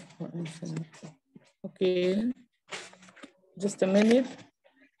 Okay. Just a minute.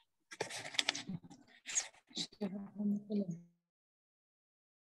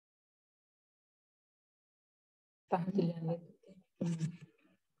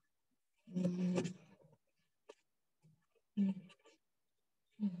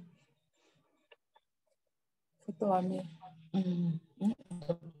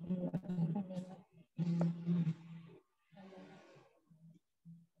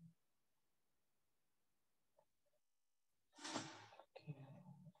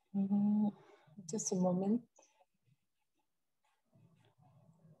 Just a moment.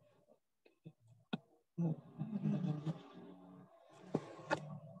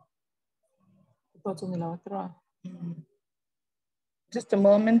 Just a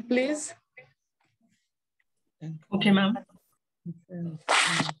moment, please. Okay, ma'am.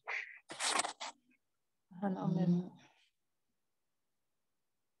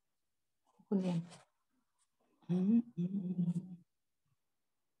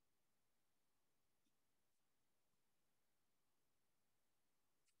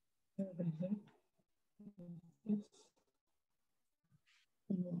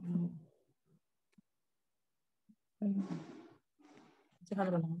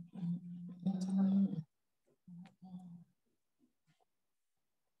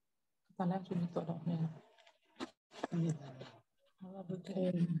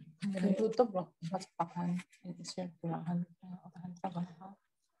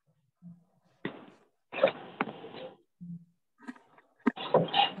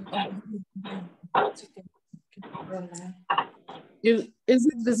 Is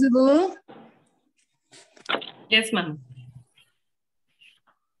it visible? Yes, ma'am.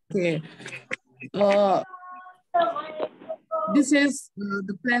 Okay. This is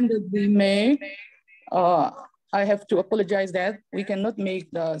the plan that we made. I have to apologize that we cannot make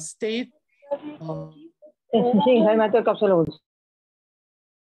the state.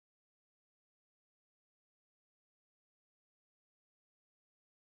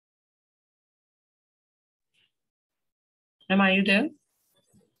 Ma'am, are you there?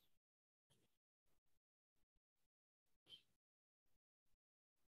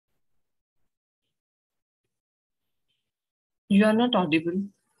 You are not audible.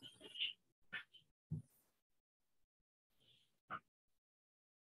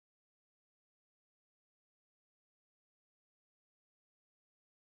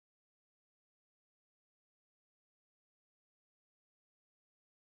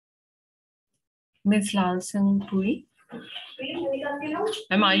 Miss Lal Singh Puri.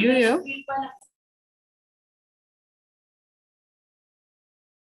 Ma'am, are you here?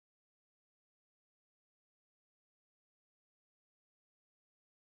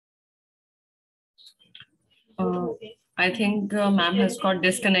 I think ma'am has got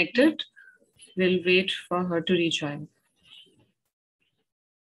disconnected. We'll wait for her to rejoin.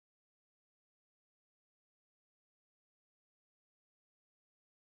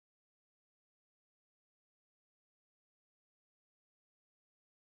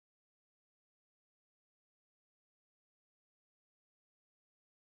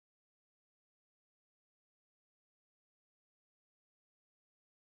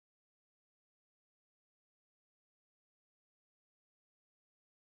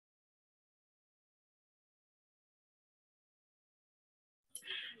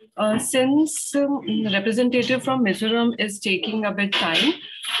 Since representative from Mizoram is taking a bit time,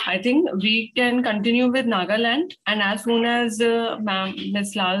 I think we can continue with Nagaland, and as soon as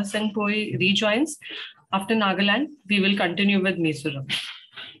Ms. Lal Singh Poi rejoins, after Nagaland, we will continue with Mizoram.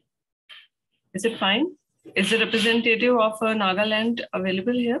 Is it fine? Is the representative of Nagaland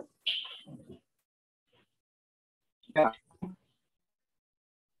available here? Yeah.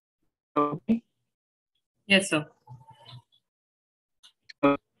 Okay. Yes, sir.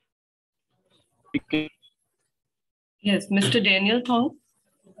 Okay. Yes, Mr. Daniel Thong.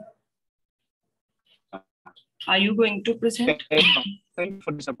 Are you going to present? Thank you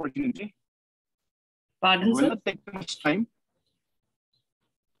for this opportunity. Pardon, sir? Not take much time.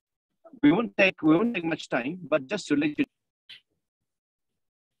 We won't take much time, but just to let you.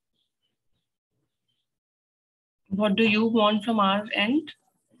 What do you want from our end?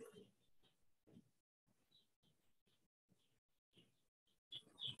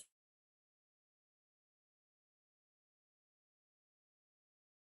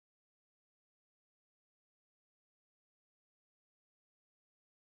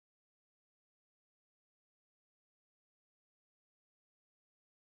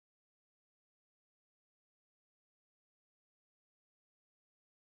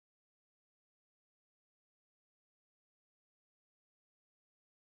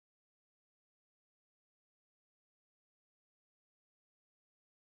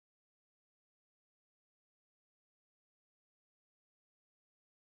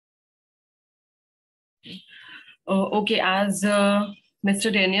 Okay, as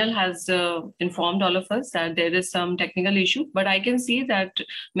Mr. Daniel has informed all of us that there is some technical issue, but I can see that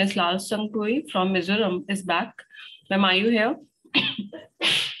Ms. Lal Singh Poi from Mizoram is back. Ma'am, are you here?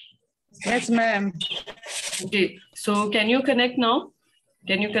 Yes, ma'am. Okay, so can you connect now?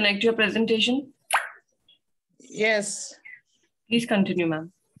 Can you connect your presentation? Yes. Please continue,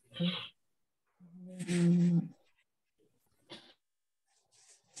 ma'am.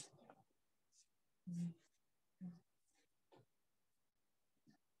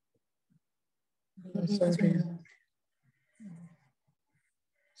 Sorry.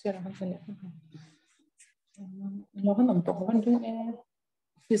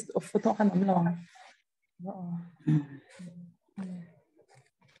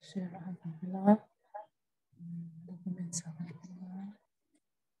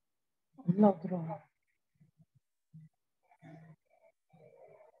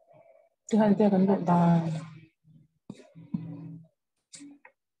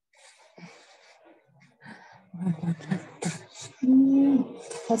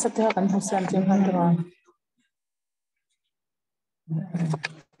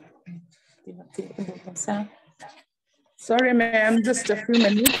 Sorry, ma'am, just a few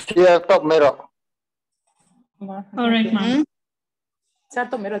minutes. Yeah, stop, Mero. All right, ma'am.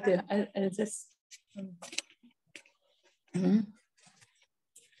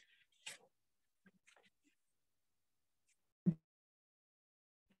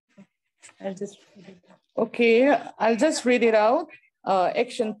 I just. Okay, I'll just read it out.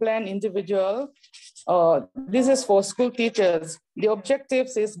 Action plan individual. This is for school teachers. The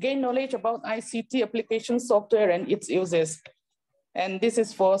objectives is gain knowledge about ICT application software and its uses. And this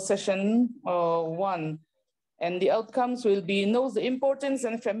is for session 1. And the outcomes will be knows the importance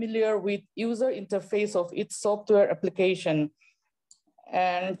and familiar with user interface of its software application.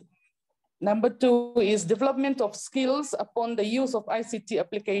 And number 2 is development of skills upon the use of ICT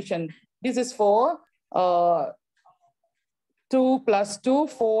application. This is for 2 + 2,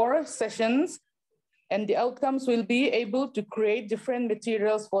 4 sessions. And the outcomes will be able to create different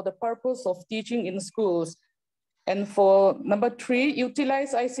materials for the purpose of teaching in schools. And for number 3,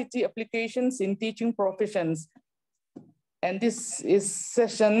 utilize ICT applications in teaching professions. And this is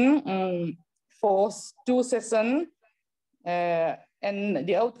session for 2 sessions. And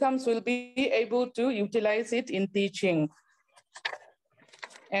the outcomes will be able to utilize it in teaching.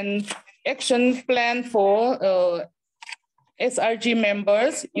 And action plan for SRG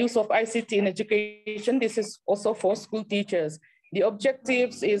members, use of ICT in education. This is also for school teachers. The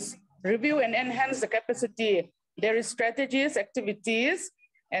objectives is review and enhance the capacity. There is strategies, activities,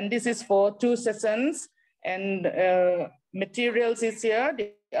 and this is for 2 sessions. And materials is here.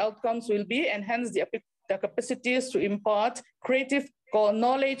 The outcomes will be enhance the capacities to impart creative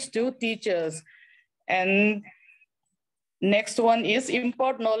knowledge to teachers. And next one is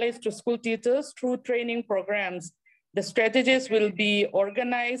impart knowledge to school teachers through training programs. The strategies will be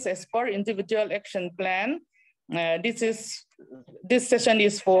organized as per individual action plan. This session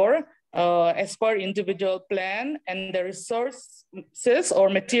is for as per individual plan, and the resources or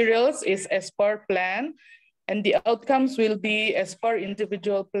materials is as per plan, and the outcomes will be as per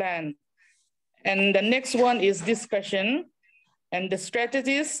individual plan. And the next one is discussion, and the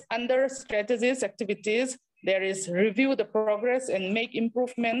strategies, under strategies activities, there is review the progress and make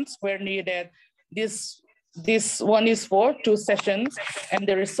improvements where needed. This one is for 2 sessions, and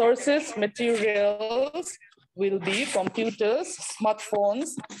the resources, materials will be computers,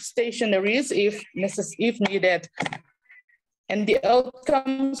 smartphones, stationaries if needed. And the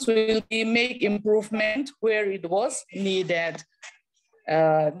outcomes will be make improvement where it was needed.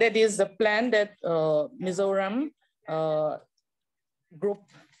 That is the plan that Mizoram group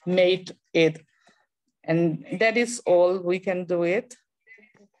made it. And that is all we can do it.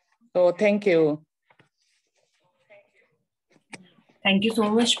 So thank you. Thank you so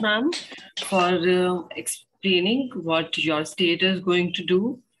much, ma'am, for explaining what your state is going to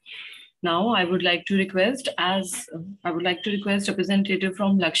do. Now, I would like to request representative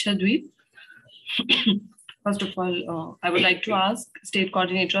from Lakshadweep. First of all, I would like to ask State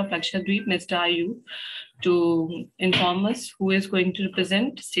Coordinator of Lakshadweep, Mr. Ayu, to inform us who is going to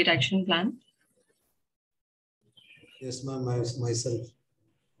represent State Action Plan. Yes, ma'am, myself.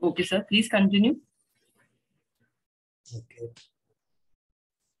 Okay, sir, please continue. Okay.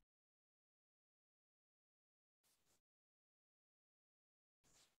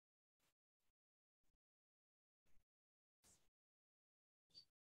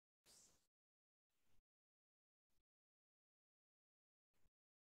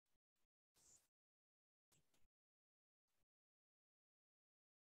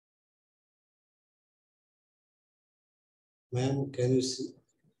 Ma'am, can you see?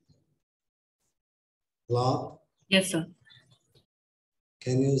 Hello? Yes, sir.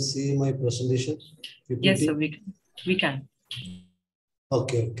 Can you see my presentation? PPT? Yes, sir, we can.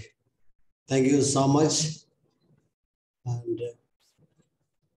 Okay, okay. Thank you so much. And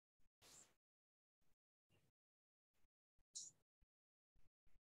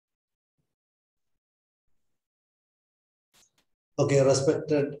okay,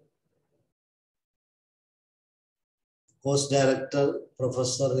 respected Host Director,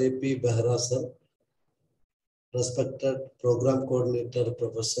 Professor A.P. Behra sir, respected Program Coordinator,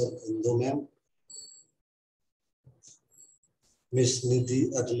 Professor Indu ma'am, Ms.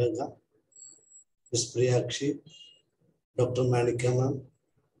 Nidhi Adlaga, Ms. Priyakshi, Dr. Manika ma'am,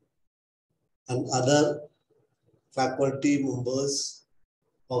 and other faculty members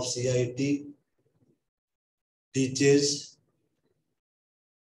of CIT, teachers,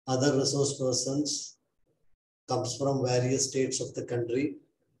 other resource persons comes from various states of the country.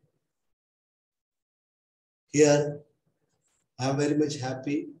 Here, I am very much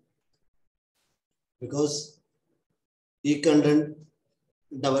happy because e-content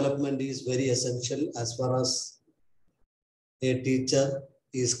development is very essential as far as a teacher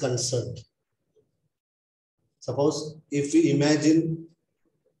is concerned. Suppose if we imagine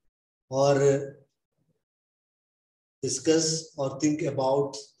or discuss or think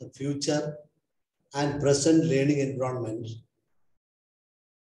about the future and present learning environment,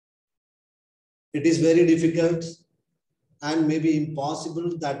 it is very difficult and maybe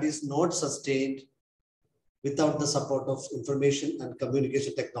impossible that is not sustained without the support of information and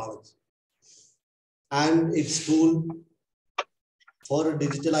communication technology and its tool for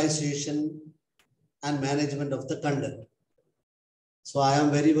digitalization and management of the content. So I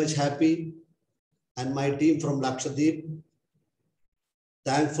am very much happy, and my team from Lakshadweep,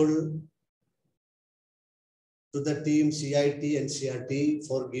 thankful to the team CIT and CRT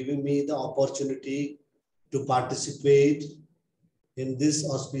for giving me the opportunity to participate in this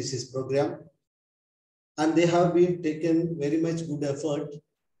auspicious program. And they have been taken very much good effort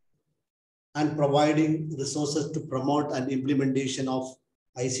and providing resources to promote and implementation of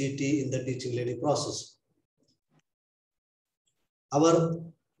ICT in the teaching learning process. Our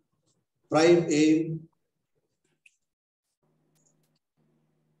prime aim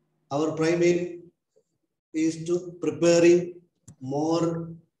is to preparing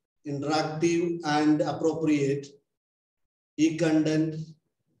more interactive and appropriate e-content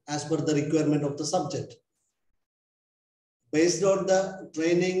as per the requirement of the subject. Based on the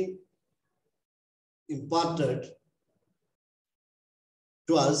training imparted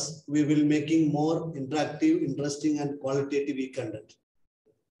to us, we will making more interactive, interesting and qualitative e-content.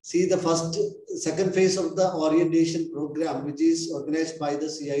 See the second phase of the orientation program, which is organized by the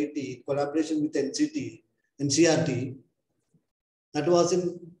CIT in collaboration with NCRT, that was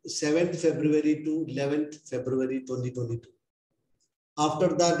in 7th February to 11th February 2022. After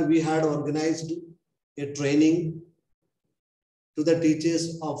that, we had organized a training to the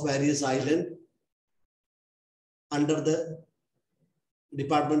teachers of various islands under the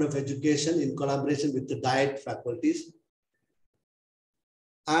Department of Education in collaboration with the DIET faculties.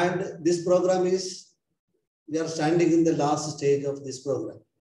 And this program we are standing in the last stage of this program.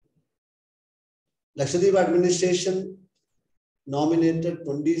 Lakshadweep administration nominated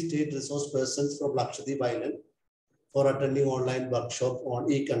 20 state resource persons from Lakshadweep Island for attending online workshop on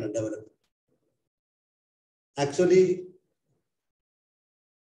e-content development. Actually,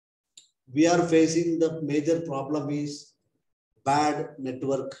 we are facing the major problem is bad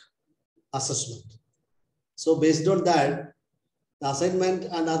network assessment. So based on that, the assignment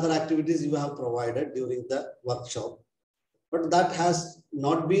and other activities you have provided during the workshop, but that has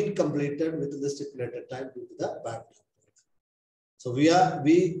not been completed within the stipulated time due to the bad network. So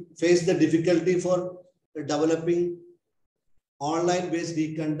we face the difficulty for developing online-based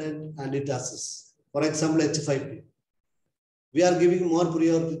e-content and it assess. For example, H5P. We are giving more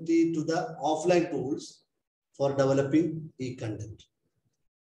priority to the offline tools for developing e-content.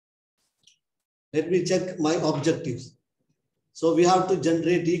 Let me check my objectives. So we have to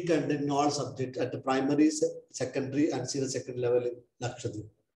generate e-content in all subjects at the primary, secondary and senior secondary level in Lakshadweep.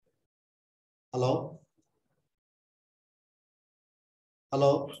 Hello?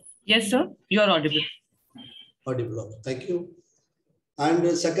 Hello? Yes, sir. You are audible. Audible. Thank you. And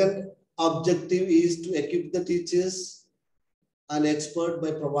the second objective is to equip the teachers and expert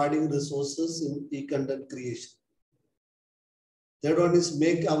by providing resources in e-content creation. Third one is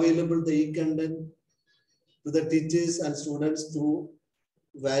make available the e-content to the teachers and students through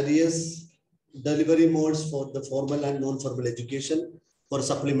various delivery modes for the formal and non-formal education for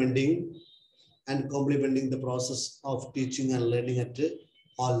supplementing and complementing the process of teaching and learning at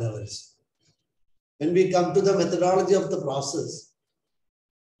all levels. When we come to the methodology of the process,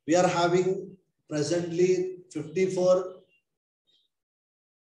 we are having presently 54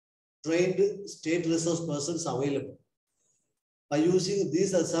 trained state resource persons available. By using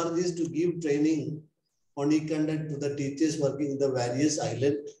these SRGs to give training on e-content to the teachers working in the various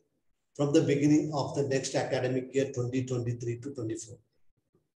islands from the beginning of the next academic year 2023 to 24.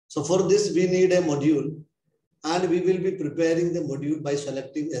 So for this, we need a module and we will be preparing the module by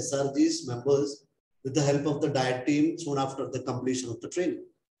selecting SRGs members with the help of the DIET team soon after the completion of the training.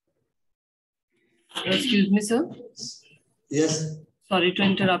 Excuse me, sir. Yes. Sorry to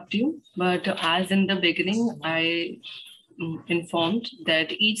interrupt you, but as in the beginning, I informed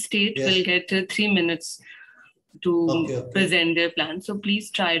that each state will get 3 minutes to present their plan. So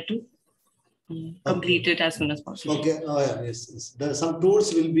please try to complete it as soon as possible. Okay. Oh, yeah. Yes. Some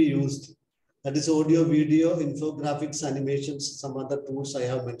tools will be used. That is audio, video, infographics, animations, some other tools I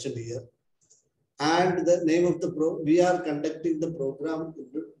have mentioned here. And the name of the we are conducting the program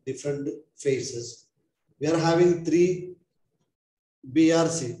in different phases. We are having 3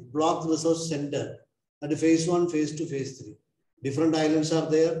 BRC, Block Resource Center, and phase 1, phase 2, phase 3. Different islands are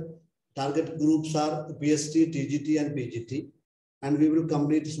there. Target groups are PST, TGT, and PGT. And we will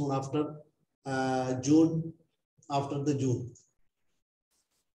complete soon after June, after the June.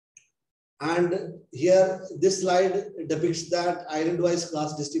 And here, this slide depicts that island-wise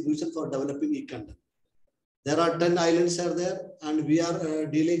class distribution for developing e-content. There are 10 islands are there, and we are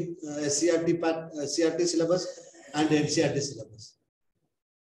dealing CRT syllabus and NCRT syllabus.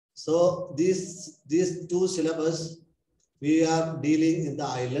 So these 2 syllabus we are dealing in the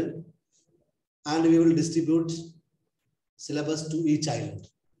island, and we will distribute syllabus to each island.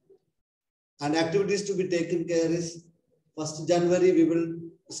 And activities to be taken care is 1st January we will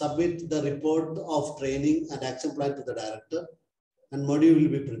submit the report of training and action plan to the director, and module will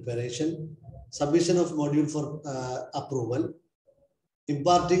be preparation, submission of module for approval,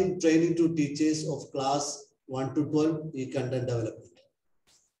 imparting training to teachers of class 1 to 12, e-content development.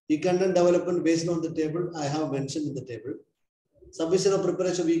 E-content development based on the table I have mentioned in the table. Submission of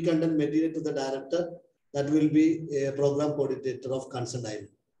preparation of e-content material to the director, that will be a program coordinator of concerned island.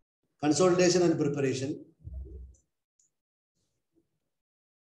 Consolidation and preparation.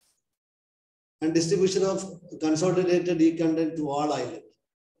 And distribution of consolidated e-content to all islands.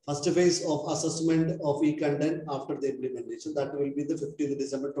 First phase of assessment of e-content after the implementation, that will be the 15th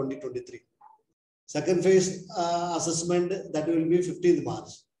December 2023. Second phase assessment, that will be 15th March.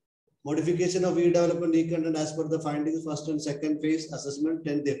 Modification of e-development e-content as per the findings, first and second phase assessment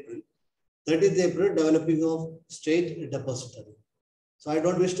 10th April. 30th April, developing of state depository. So I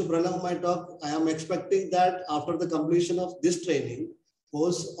don't wish to prolong my talk. I am expecting that after the completion of this training,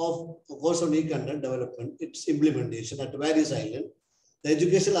 course on e-content development, its implementation at various islands, the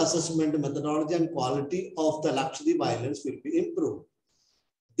educational assessment methodology and quality of the Lakshadweep Islands will be improved.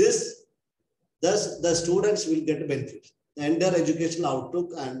 Thus, the students will get benefit. The entire educational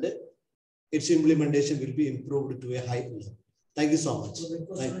outlook and its implementation will be improved to a high level. Thank you so much.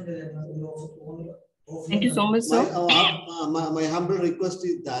 Thank you so much, sir. My humble request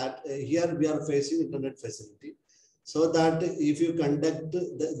is that here we are facing internet facility, so that if you conduct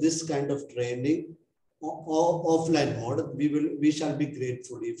this kind of training offline mode, we shall be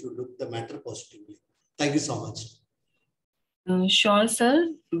grateful if you look the matter positively. Thank you so much. Sure,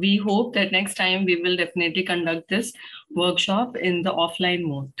 sir. We hope that next time we will definitely conduct this workshop in the offline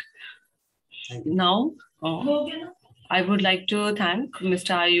mode. Now, I would like to thank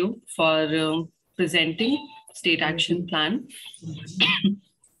Mr. Ayub for presenting State Action Plan.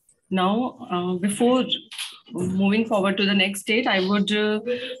 Now, before moving forward to the next state, I would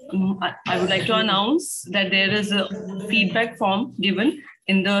like to announce that there is a feedback form given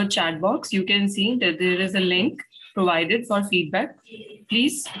in the chat box. You can see that there is a link provided for feedback.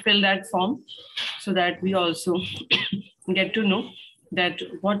 Please fill that form so that we also get to know that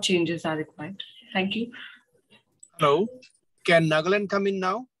what changes are required. Thank you. Hello, can Nagaland come in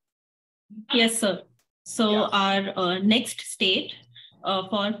now? Yes, sir. So our next state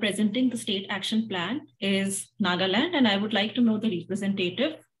for presenting the state action plan is Nagaland, and I would like to know the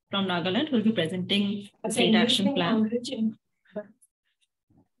representative from Nagaland who will be presenting the state action plan.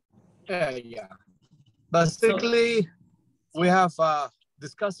 Basically, we have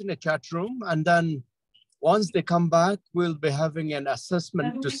discussed in a chat room, and then once they come back, we'll be having an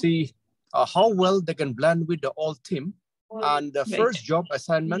assessment to see how well they can blend with the whole team. And the first job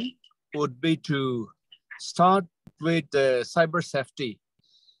assignment would be to start with the cyber safety.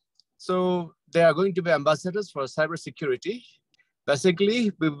 So they are going to be ambassadors for cybersecurity.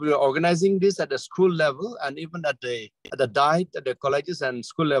 Basically, we will be organizing this at the school level and even at the diet, at the colleges and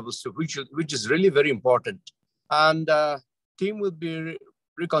school levels, which is really very important. And team will be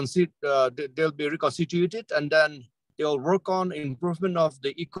they'll be reconstituted, and then they'll work on improvement of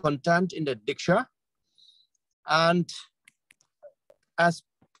the e-content in the Diksha, and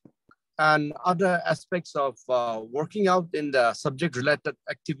other aspects of working out in the subject-related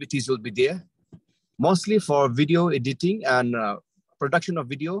activities will be there, mostly for video editing and production of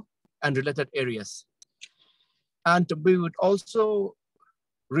video and related areas. And we would also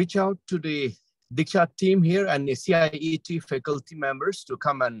reach out to the Diksha team here and the CIET faculty members to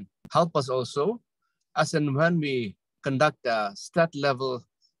come and help us also, as and when we conduct a state level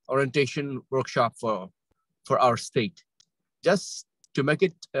orientation workshop for our state. Just to make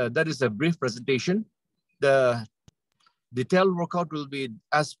it, that is a brief presentation. The Detailed workout will be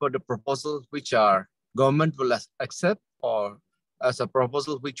as per the proposal which our government will accept, or as a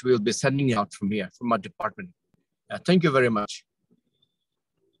proposal which we'll be sending out from here, from our department. Thank you very much.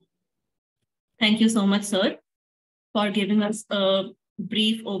 Thank you so much, sir, for giving us a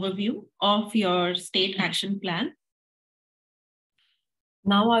brief overview of your state action plan.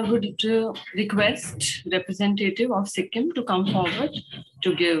 Now I would request representative of Sikkim to come forward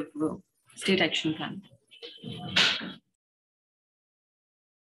to give state action plan.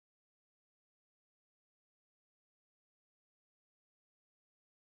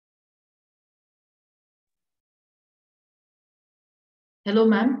 Hello,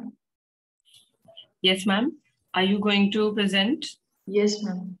 ma'am. Yes, ma'am. Are you going to present? Yes,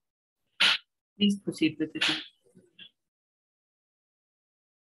 ma'am. Please proceed with it.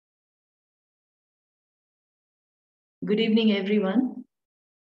 Good evening, everyone.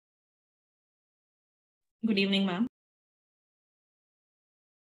 Good evening, ma'am.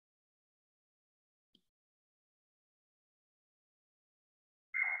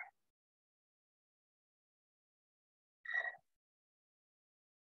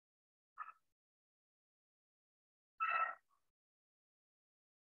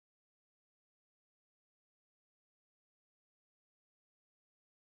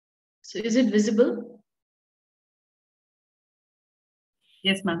 So is it visible?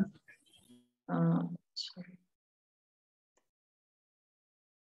 Yes, ma'am. Sorry.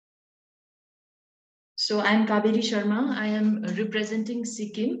 So I'm Kaveri Sharma. I am representing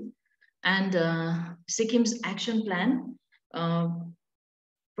Sikkim and Sikkim's action plan.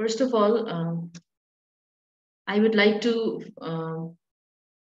 First of all, I would like to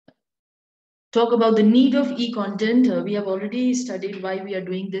talk about the need of e-content. We have already studied why we are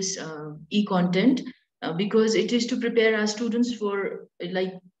doing this e-content, because it is to prepare our students for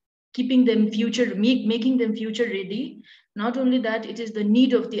like keeping them making them future ready. Not only that, it is the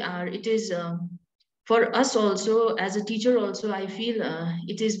need of the hour. It is for us also, as a teacher also, I feel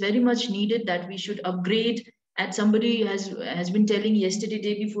it is very much needed that we should upgrade. As somebody has been telling yesterday,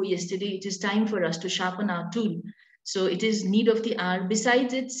 day before yesterday, it is time for us to sharpen our tool. So it is need of the hour.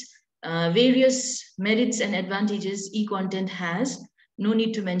 Besides its various merits and advantages e-content has, no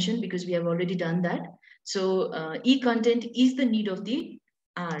need to mention because we have already done that. So e-content is the need of the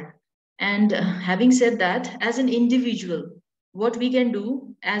hour. And having said that, as an individual, what we can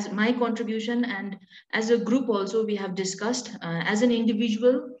do as my contribution and as a group also we have discussed, as an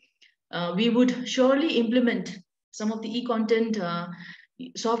individual, we would surely implement some of the e-content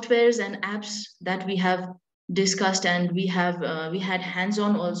softwares and apps that we have discussed, and we had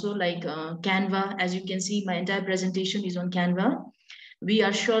hands-on also, like Canva. As you can see, my entire presentation is on Canva. We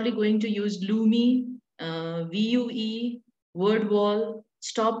are surely going to use Lumi, VUE, WordWall,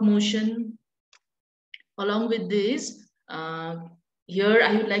 stop motion. Along with this, here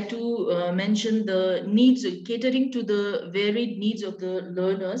I would like to mention the needs, catering to the varied needs of the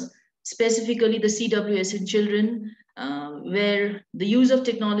learners, specifically the CWS in children, where the use of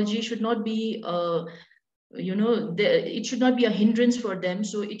technology should not be it should not be a hindrance for them.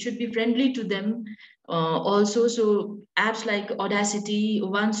 So it should be friendly to them also. So apps like Audacity,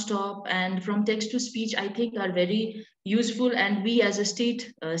 One Stop, and from text to speech, I think are very useful. And we as a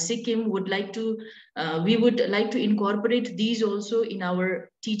state, Sikkim, would like to incorporate these also in our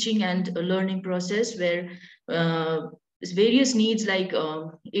teaching and learning process, where various needs, like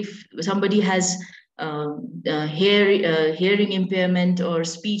if somebody has hearing impairment or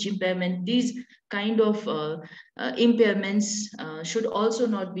speech impairment, these kind of impairments should also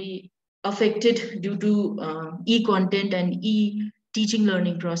not be affected due to e-content and e-teaching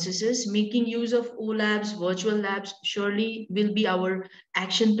learning processes. Making use of OLabs, virtual labs, surely will be our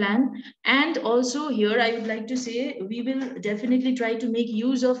action plan. And also here, I would like to say, we will definitely try to make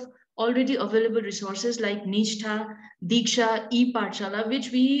use of already available resources like Nishtha, Diksha, e-Pathshala,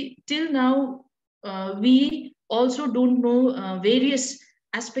 which we till now, we also don't know various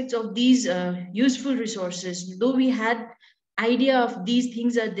aspects of these useful resources. Though we had idea of these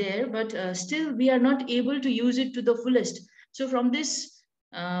things are there, but still we are not able to use it to the fullest. So from this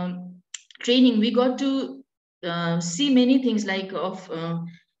training, we got to see many things like of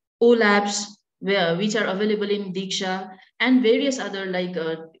OLabs, which are available in Diksha, and various other, like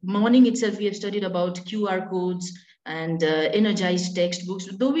morning itself, we have studied about QR codes and energized textbooks.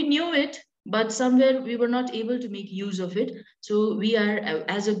 Though we knew it, but somewhere we were not able to make use of it. So we are,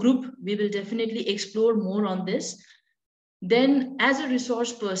 as a group, we will definitely explore more on this. Then as a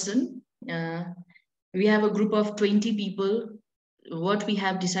resource person, we have a group of 20 people. What we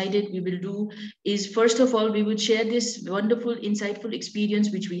have decided we will do is, first of all, we would share this wonderful, insightful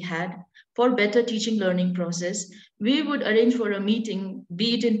experience which we had. for better teaching learning process, we would arrange for a meeting,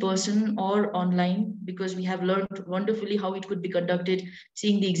 be it in person or online, because we have learned wonderfully how it could be conducted.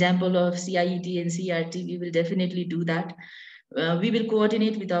 Seeing the example of CIET and CRT, we will definitely do that. We will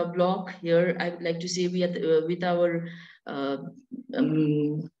coordinate with our block here. I would like to say we are with our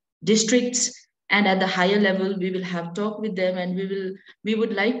districts, and at the higher level, we will have talk with them, and we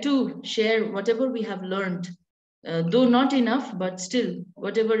would like to share whatever we have learned. Though not enough, but still,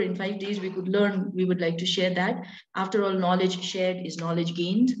 whatever in 5 days we could learn, we would like to share that. After all, knowledge shared is knowledge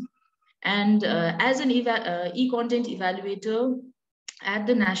gained. And as an e-content evaluator at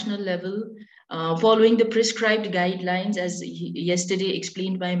the national level, following the prescribed guidelines, as yesterday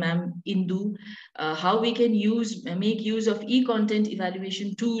explained by Ma'am Indu, how we can make use of e-content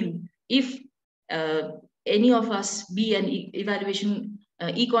evaluation tool. If any of us be an evaluation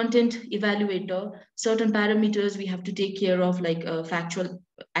e-content evaluator, certain parameters we have to take care of, like factual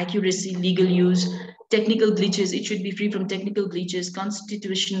accuracy, legal use, technical glitches. It should be free from technical glitches,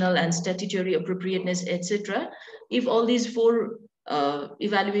 constitutional and statutory appropriateness, etc. If all these 4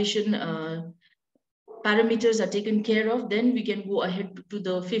 evaluation parameters are taken care of, then we can go ahead to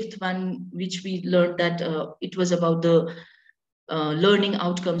the 5th one, which we learned that it was about the learning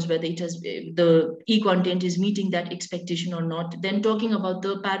outcomes, whether it has the e-content is meeting that expectation or not. Then talking about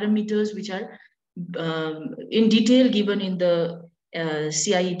the parameters which are in detail given in the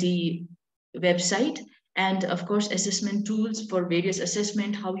CIET website, and of course assessment tools for various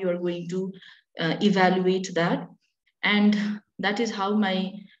assessment, how you are going to evaluate that. And that is how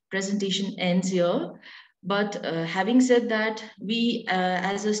my presentation ends here. But having said that, we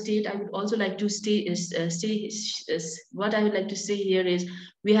as a state, I would also like to what I would like to say here is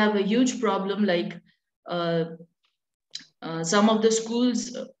we have a huge problem, like some of the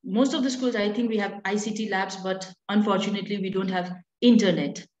schools, most of the schools, I think we have ICT labs, but unfortunately we don't have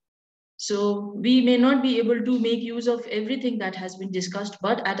internet. So we may not be able to make use of everything that has been discussed,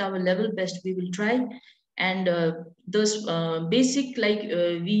 but at our level best, we will try. And those basic like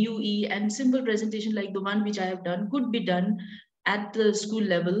VUE and simple presentation like the one which I have done could be done at the school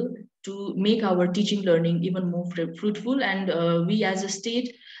level to make our teaching learning even more fruitful. And we as a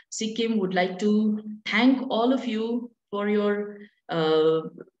state, Sikkim, would like to thank all of you for your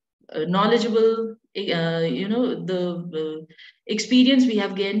knowledgeable, the experience we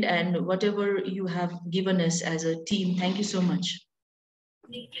have gained and whatever you have given us as a team. Thank you so much.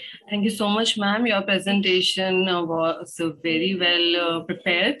 Thank you so much, ma'am. Your presentation was very well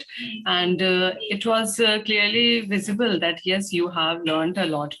prepared, and it was clearly visible that, yes, you have learned a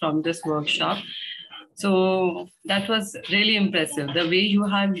lot from this workshop. So that was really impressive. The way you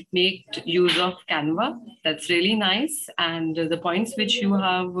have made use of Canva, that's really nice. And the points which you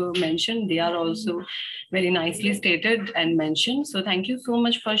have mentioned, they are also very nicely stated and mentioned. So thank you so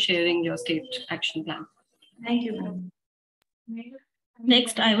much for sharing your state action plan. Thank you, ma'am.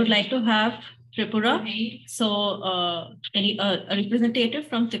 Next, I would like to have Tripura. So a representative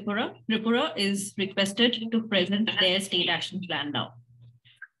from Tripura. Tripura is requested to present their state action plan now.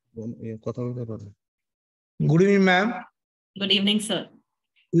 Good evening, ma'am. Good evening, sir.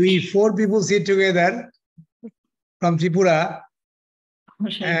 We 4 people sit together from Tripura,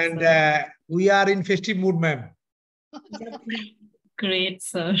 and we are in festive mood, ma'am. Great,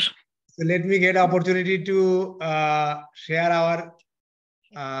 sir. So let me get opportunity to share our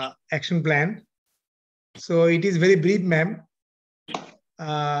action plan. So it is very brief, ma'am.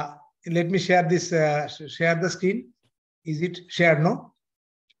 Let me share this. Share the screen. Is it shared? No.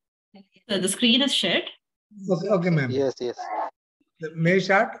 So the screen is shared. Okay, ma'am. Yes. May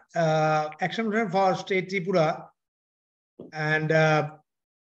start action plan for State Tripura, and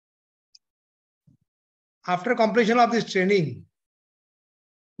after completion of this training,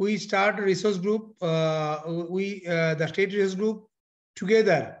 we start a resource group. The state resource group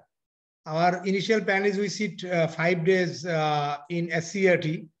together. Our initial plan is we sit 5 days in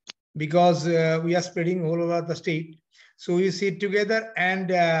SCRT because we are spreading all over the state. So we sit together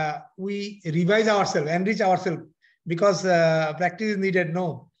and we revise ourselves, enrich ourselves, because practice is needed.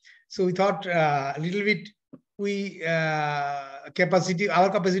 No, so we thought a little bit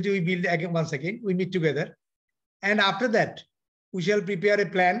our capacity we build again once again. We meet together, and after that we shall prepare a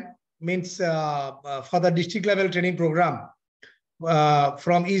plan. Means for the district level training program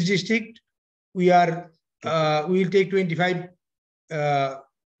from each district, we will take 25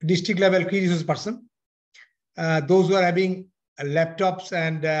 district level key resource person. Those who are having laptops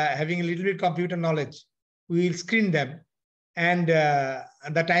and having a little bit computer knowledge, we will screen them. And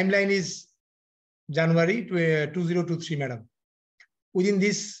the timeline is January 2023, madam. Within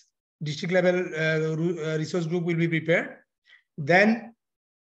this district level resource group will be prepared. Then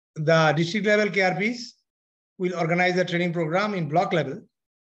the district level KRPs will organize the training program in block level,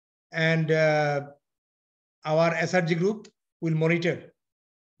 and our SRG group will monitor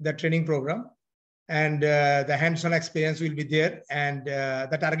the training program, and the hands-on experience will be there. And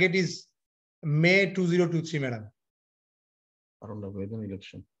the target is May 2023, madam. Around the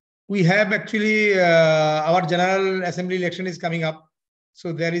election. We have actually our General Assembly election is coming up,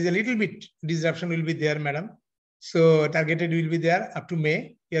 so there is a little bit disruption will be there, madam. So targeted will be there up to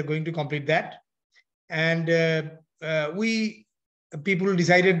May. We are going to complete that, and people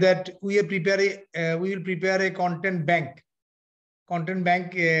decided that we will prepare a content bank.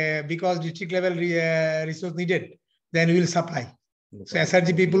 Because district level resource needed, then we will supply. So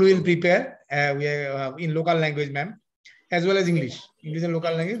SRG people will prepare in local language, ma'am, as well as English and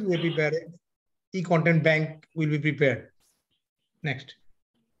local language. We will prepare e-content bank will be prepared. Next.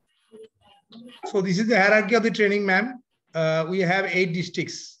 So this is the hierarchy of the training, ma'am. We have 8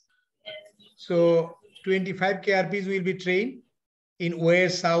 districts. So 25 KRPs will be trained in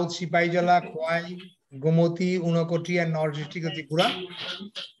West, South, Sipaijala, Khwai, Gomoti, Unakoti, and North District of Tripura.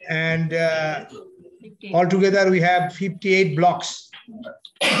 And altogether we have 58 blocks.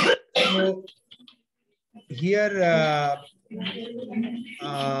 So here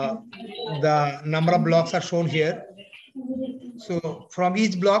the number of blocks are shown here. So from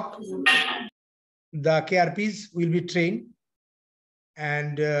each block, the KRPs will be trained.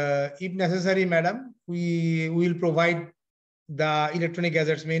 And if necessary, madam, we will provide the electronic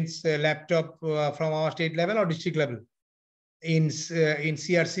gadgets, means laptop from our state level or district level. In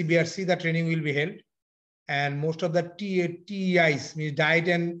CRC, BRC, the training will be held. And most of the TEIs, means Diet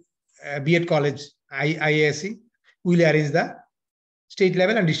and B.Ed College, IASC, will arrange the state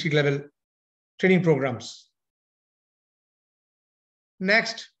level and district level training programs.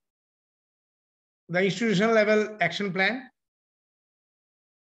 Next, the institutional level action plan.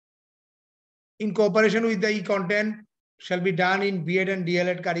 In cooperation with the e-content shall be done in B.Ed and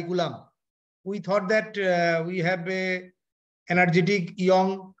DLED curriculum. We thought that we have a energetic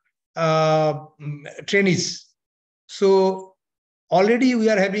young trainees. So already we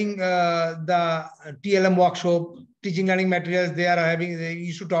are having the TLM workshop, teaching learning materials, they are having the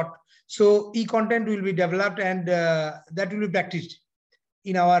issue taught. So e-content will be developed, and that will be practiced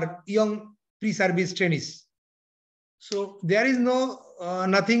in our young pre-service trainees. So there is no,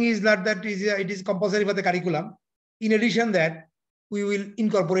 nothing is that it is compulsory for the curriculum. In addition that, we will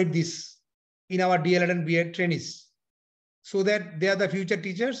incorporate this in our DLED and B.Ed trainees, so that they are the future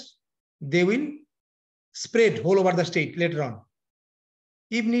teachers. They will spread all over the state later on.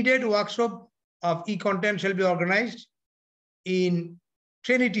 If needed, workshop of e-content shall be organized in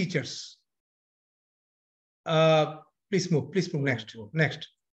trainee teachers. Please move next.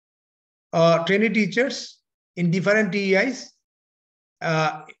 Trainee teachers in different TEIs.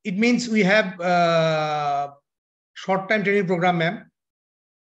 It means we have short-time training program, ma'am.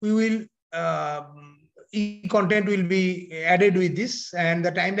 We will e-content will be added with this, and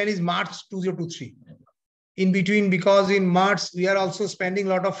the timeline is March 2023. In between, because in March we are also spending a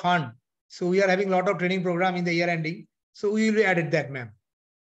lot of fund, so we are having a lot of training program in the year ending. So we will be added that, ma'am.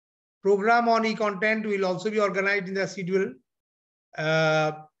 Program on e-content will also be organized in the schedule.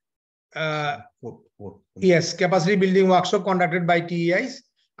 Yes, capacity building workshop conducted by TEIs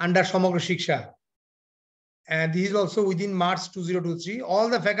under Samagra Shiksha. And this is also within March 2023. All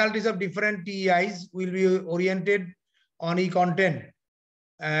the faculties of different TEIs will be oriented on e-content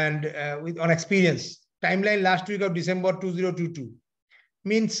and on experience. Timeline last week of December 2022.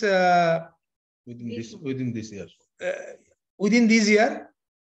 Means within this year. Within this year,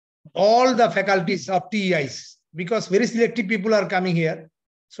 all the faculties of TEIs, because very selective people are coming here.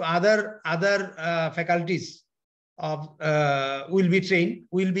 So other faculties of will be trained,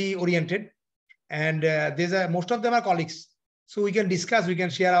 will be oriented. And most of them are colleagues. So we can discuss, we can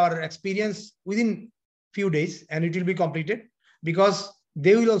share our experience within few days, and it will be completed, because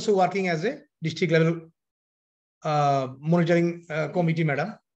they will also working as a district level monitoring committee,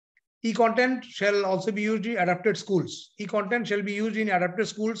 madam. E-content shall also be used in adapted schools. E-content shall be used in adapted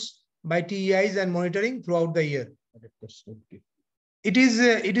schools by TEIs and monitoring throughout the year. It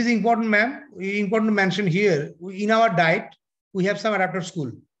is important, ma'am. Important to mention here, in our diet, we have some adapted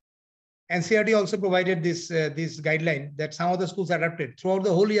school. NCERT also provided this guideline that some of the schools are adapted. Throughout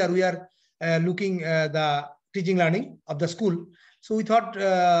the whole year, we are looking the teaching learning of the school. So we thought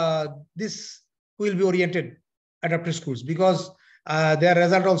this will be oriented adapted schools, because their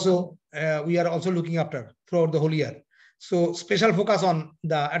result also we are also looking after throughout the whole year. So special focus on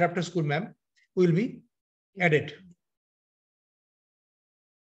the adapted school, ma'am, will be added.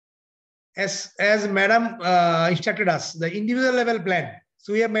 As madam instructed us, the individual level plan.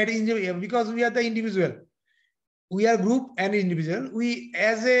 So we have made because we are the individual. We are group and individual. We,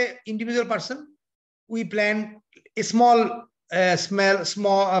 as a individual person, we plan a small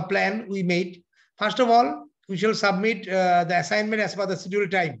plan we made. First of all, we shall submit the assignment as per the schedule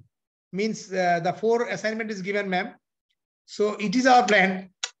time. Means the 4 assignment is given, ma'am. So it is our plan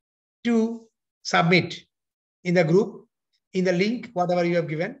to submit in the group, in the link, whatever you have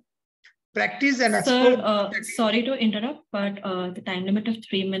given. Practice and explore. Sir, sorry to interrupt, but the time limit of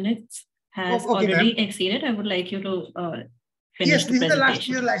 3 minutes has already exceeded. I would like you to finish yes, the this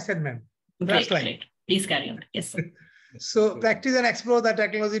presentation. is the last slide, ma'am. Great, great. Please carry on. Yes, sir. So practice and explore the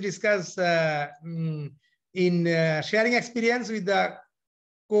technology discussed in sharing experience with the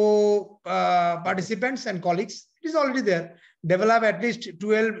co-participants and colleagues. It is already there. Develop at least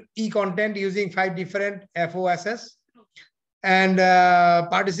 12 e-content using 5 different FOSs and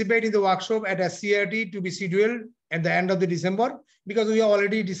participate in the workshop at SCRT to be scheduled at the end of the December, because we have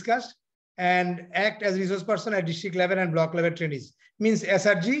already discussed, and act as resource person at district level and block level trainees. Means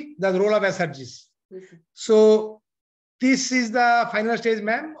SRG, the role of SRGs. So this is the final stage,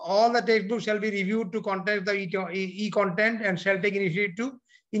 ma'am. All the textbooks shall be reviewed to contact the e-content and shall take initiative to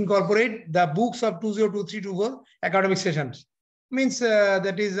incorporate the books of 2023-24 academic sessions. Means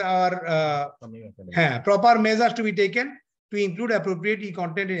that is our proper measures to be taken to include appropriate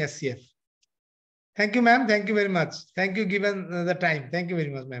e-content in SCF. Thank you, ma'am. Thank you very much. Thank you given the time. Thank you very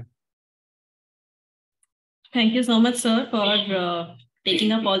much, ma'am. Thank you so much, sir, for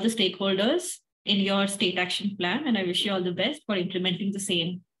taking up all the stakeholders in your state action plan. And I wish you all the best for implementing the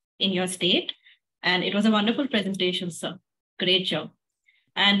same in your state. And it was a wonderful presentation, sir. Great job.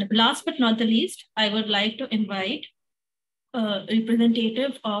 And last but not the least, I would like to invite a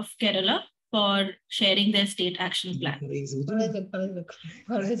representative of Kerala for sharing their state action plan.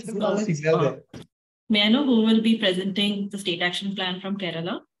 May I know who will be presenting the state action plan from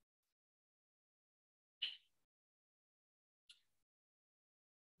Kerala?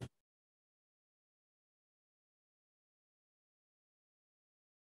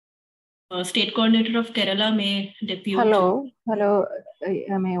 State coordinator of Kerala may depute. Hello,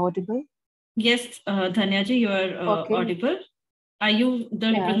 am I audible? Yes, Dhanyaji, you are audible. Are you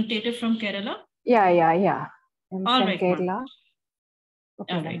the representative from Kerala? Yeah. I'm All from right, Kerala.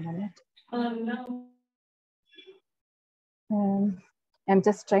 Okay, all right. I'm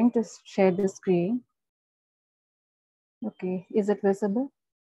just trying to share the screen. Okay, is it visible?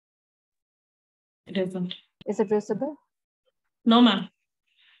 It isn't. Is it visible? No, ma'am.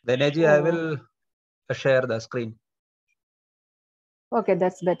 Dhanyaji, I will share the screen. Okay,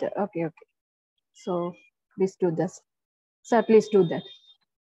 that's better. Okay. So please do this. Sir, please do that.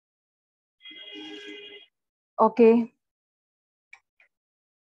 Okay.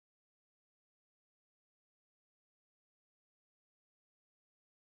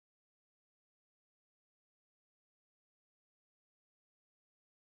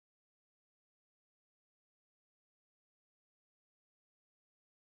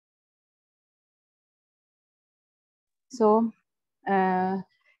 So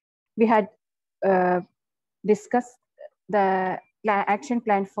we had discussed the action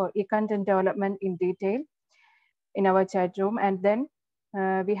plan for e-content development in detail in our chat room, and then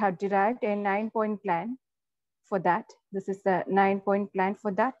we have derived a 9-point plan for that. This is the 9-point plan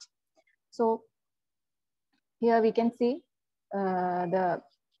for that. So here we can see the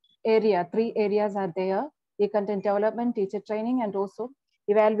area, 3 areas are there: e-content development, teacher training, and also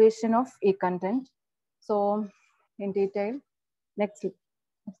evaluation of e-content. So in detail, next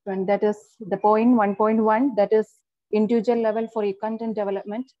one, that is the point 1.1, that is individual level for e-content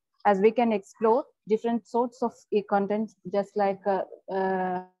development, as we can explore different sorts of e-content, just like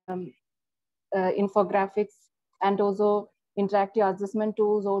infographics and also interactive assessment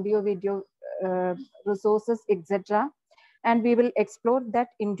tools, audio, video resources, etc. And we will explore that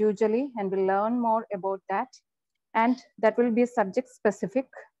individually and we'll learn more about that. And that will be subject specific.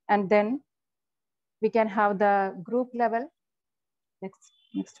 And then we can have the group level.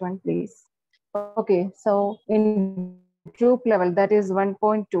 Next one, please. Okay, so in group level, that is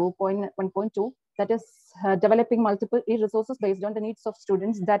 1.2, that is developing multiple e-resources based on the needs of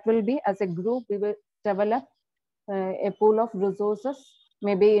students. That will be, as a group, we will develop a pool of resources,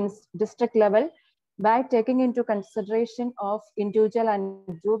 maybe in district level, by taking into consideration of individual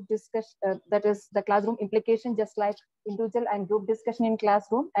and group discussion, that is the classroom implication, just like individual and group discussion in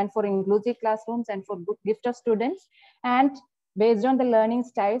classroom, and for inclusive classrooms and for gifted students, and based on the learning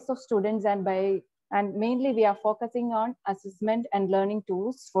styles of students, and mainly we are focusing on assessment and learning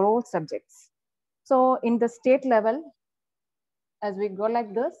tools for all subjects. So in the state level, as we go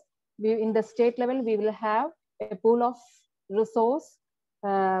like this, in the state level, we will have a pool of resource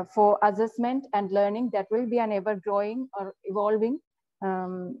for assessment and learning. That will be an ever-growing or evolving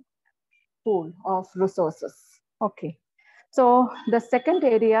pool of resources. Okay. So the second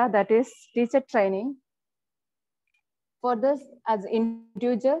area, that is teacher training. For this, as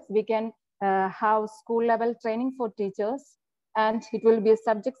individuals, we can have school level training for teachers, and it will be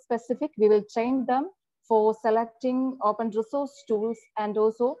subject specific. We will train them for selecting open resource tools and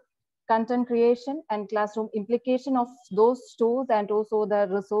also content creation and classroom implication of those tools and also the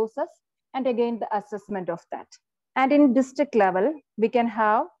resources, and again the assessment of that. And in district level, we can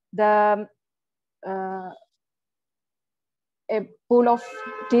have the a pool of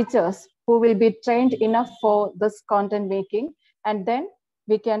teachers who will be trained enough for this content making, and then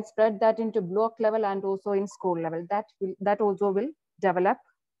we can spread that into block level and also in school level. That also will develop.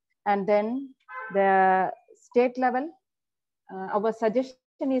 And then the state level, our suggestion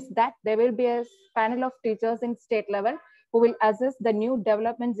is that there will be a panel of teachers in state level who will assess the new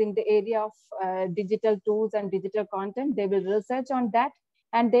developments in the area of digital tools and digital content. They will research on that,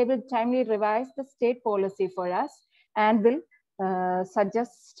 and they will timely revise the state policy for us, and will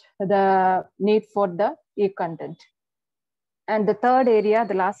suggest the need for the e-content. And the third area,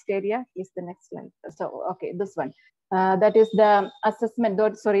 the last area, is the next slide. So, okay, this one. That is the assessment,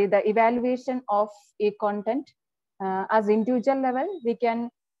 the evaluation of e-content. As individual level, we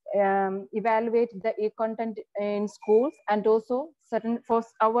can evaluate the e-content in schools, and also certain for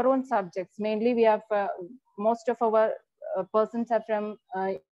our own subjects. Mainly, we have most of our persons are from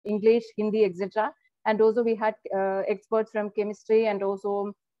English, Hindi, etc. And also we had experts from chemistry and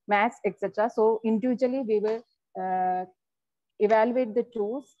also maths, etc. So individually, we will evaluate the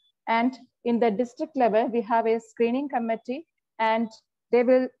tools. And in the district level, we have a screening committee, and they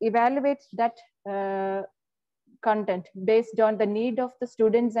will evaluate that content based on the need of the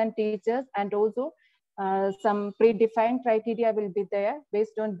students and teachers, and also some predefined criteria will be there.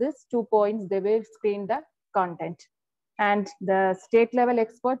 Based on these 2 points, they will screen the content. And the state level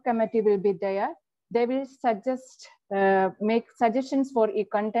expert committee will be there. They will suggest, make suggestions for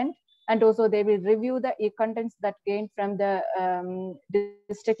e-content, and also they will review the e-contents that gained from the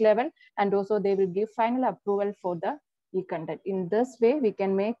district level, and also they will give final approval for the e-content. In this way, we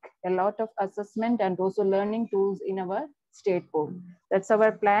can make a lot of assessment and also learning tools in our state pool. That's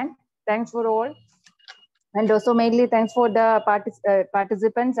our plan. Thanks for all. And also mainly thanks for the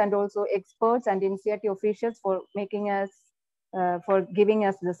participants and also experts and NCERT officials for making us, for giving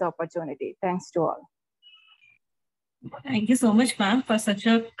us this opportunity. Thanks to all. Thank you so much, ma'am, for such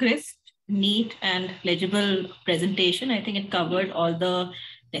a crisp, neat and legible presentation. I think it covered all the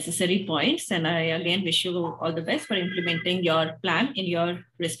necessary points, and I again wish you all the best for implementing your plan in your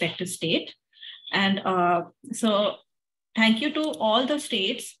respective state. And so thank you to all the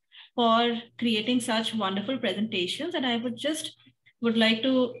states for creating such wonderful presentations. And I would like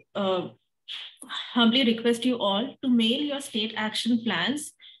to humbly request you all to mail your state action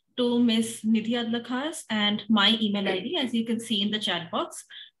plans to Ms. Nidhi Adlakha's and my email ID. As you can see in the chat box,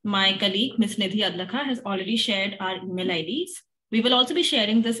 my colleague, Ms. Nidhi Adlakha, has already shared our email IDs. We will also be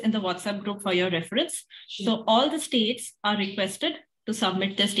sharing this in the WhatsApp group for your reference. So all the states are requested to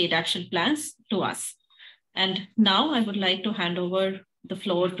submit their state action plans to us. And now I would like to hand over the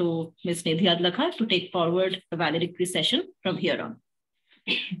floor to Ms. Nidhi Adlakha to take forward the valedictory session from here on.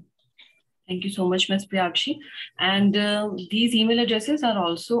 Thank you so much, Ms. Priyakshi. And these email addresses are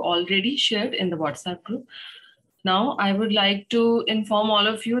also already shared in the WhatsApp group. Now, I would like to inform all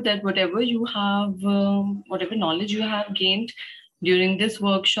of you that whatever you have, whatever knowledge you have gained during this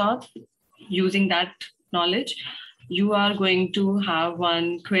workshop, using that knowledge, you are going to have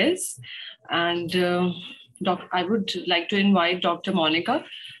one quiz. And I would like to invite Dr. Monica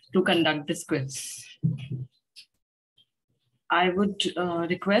to conduct this quiz. I would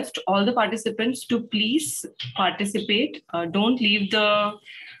request all the participants to please participate. Don't leave the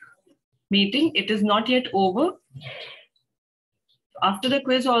meeting. It is not yet over. After the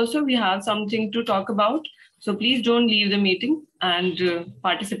quiz also, we have something to talk about. So please don't leave the meeting and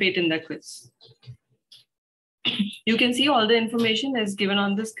participate in the quiz. You can see all the information is given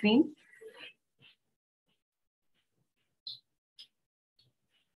on the screen.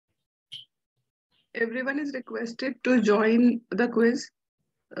 Everyone is requested to join the quiz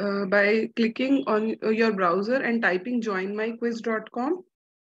by clicking on your browser and typing joinmyquiz.com,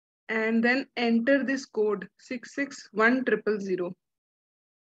 and then enter this code 661000.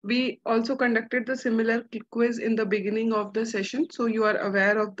 We also conducted the similar quiz in the beginning of the session, so you are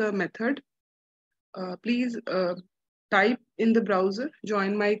aware of the method. Please type in the browser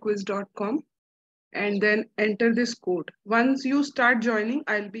joinmyquiz.com and then enter this code. Once you start joining,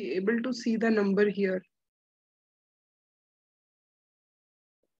 I'll be able to see the number here.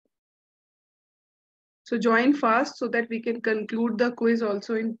 So join fast so that we can conclude the quiz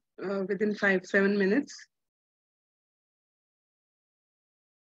also in within 5-7 minutes.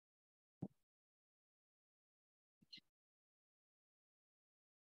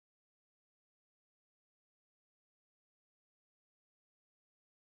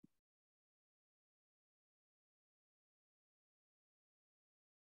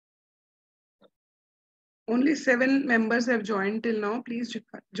 Only 7 members have joined till now. Please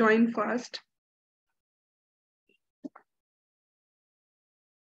join fast.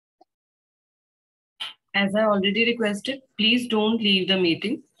 As I already requested, please don't leave the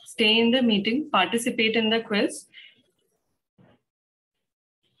meeting. Stay in the meeting, participate in the quiz.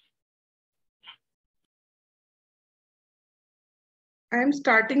 I am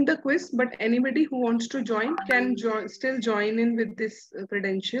starting the quiz, but anybody who wants to join can still join in with this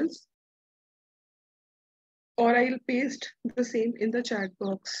credentials. Or I'll paste the same in the chat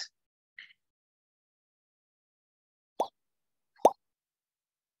box.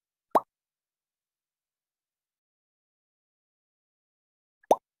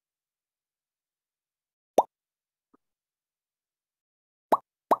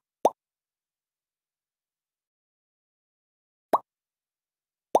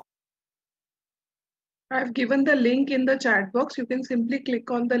 I've given the link in the chat box. You can simply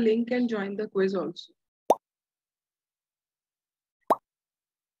click on the link and join the quiz also.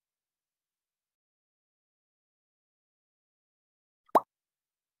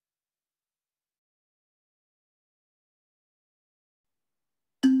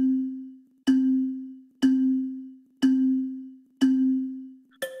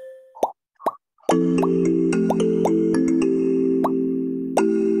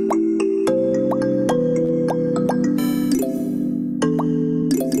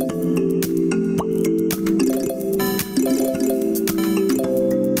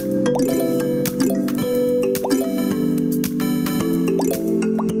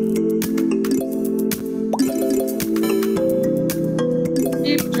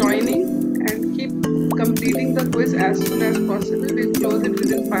 Keep joining and keep completing the quiz as soon as possible. We'll close it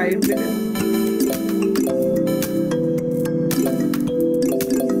within 5 minutes.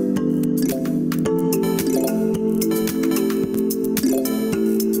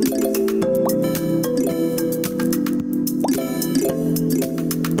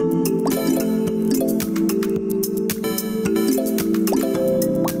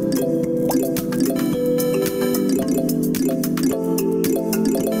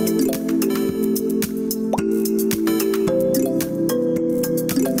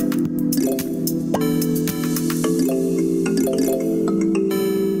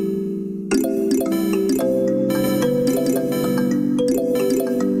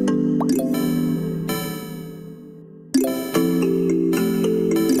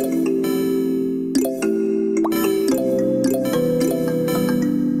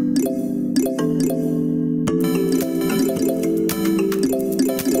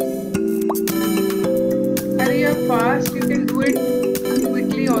 Hurry up fast, you can do it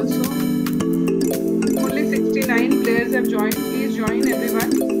quickly also. Only 69 players have joined. Please join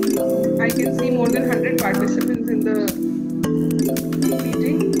everyone. I can see more than 100 participants in the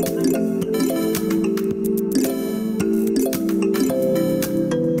meeting.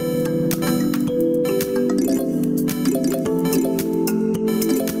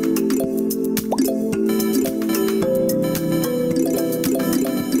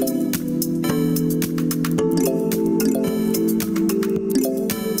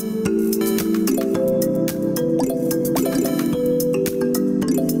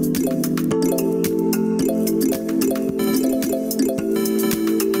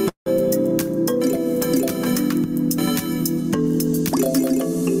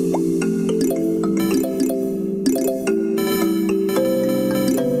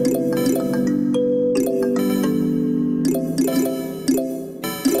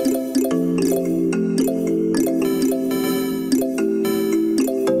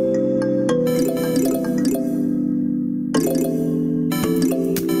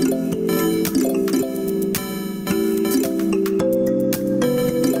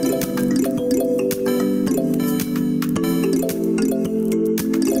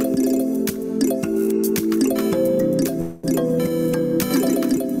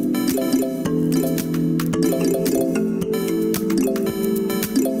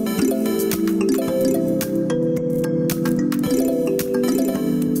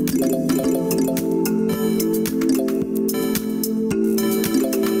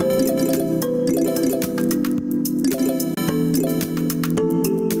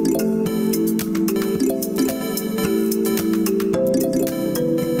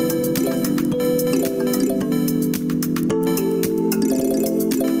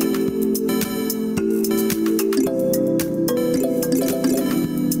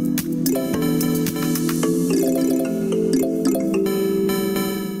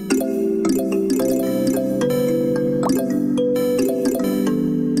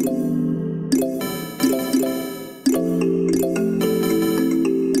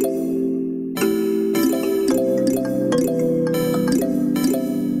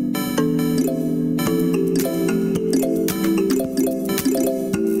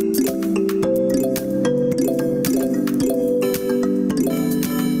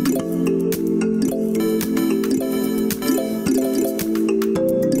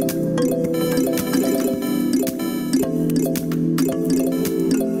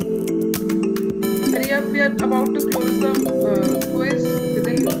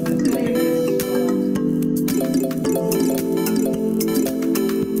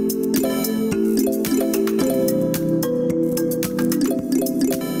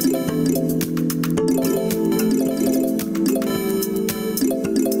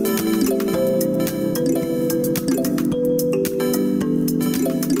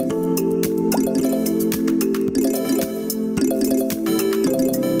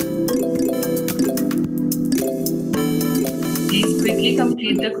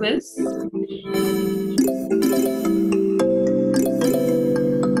 quiz.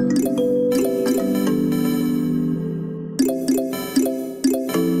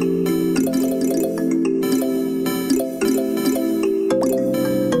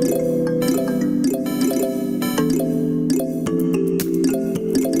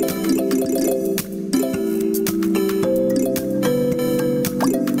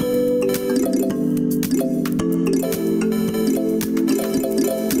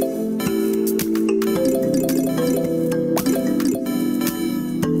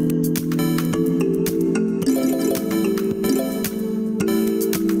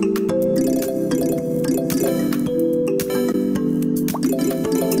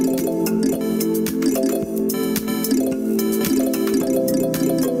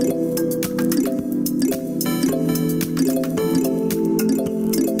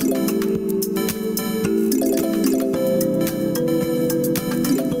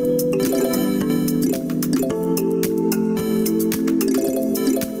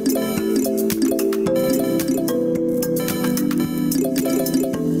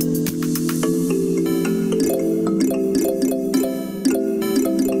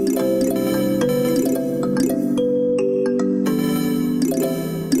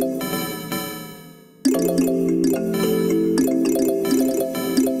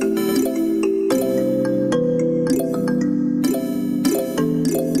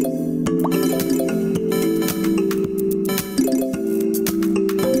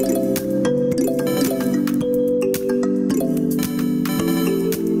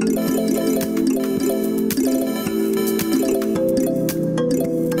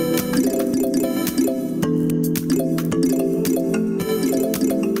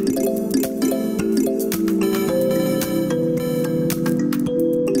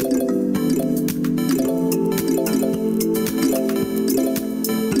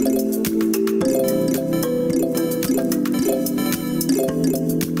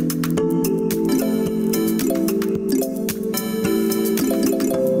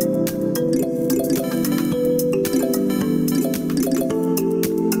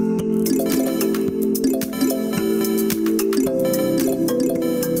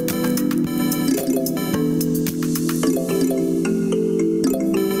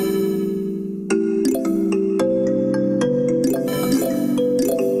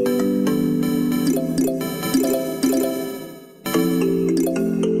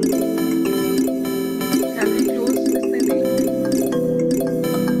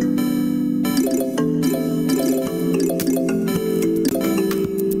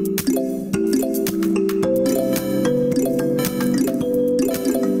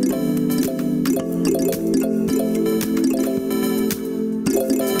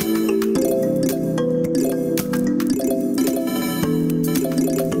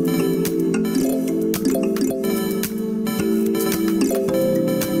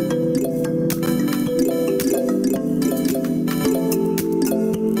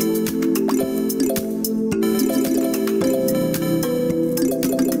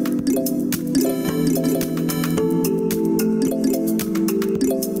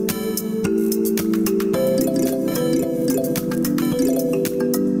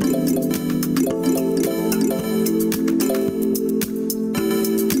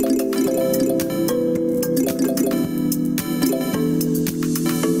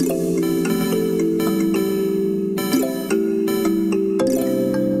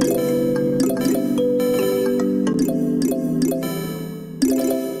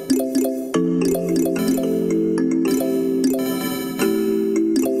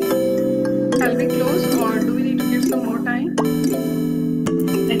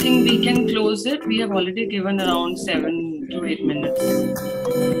 close it. We have already given around 7 to 8 minutes.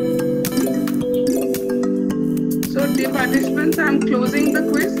 So, dear participants, I'm closing the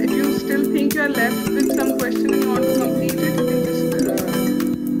quiz. If you still think you are left with some question and you want to complete it, you can just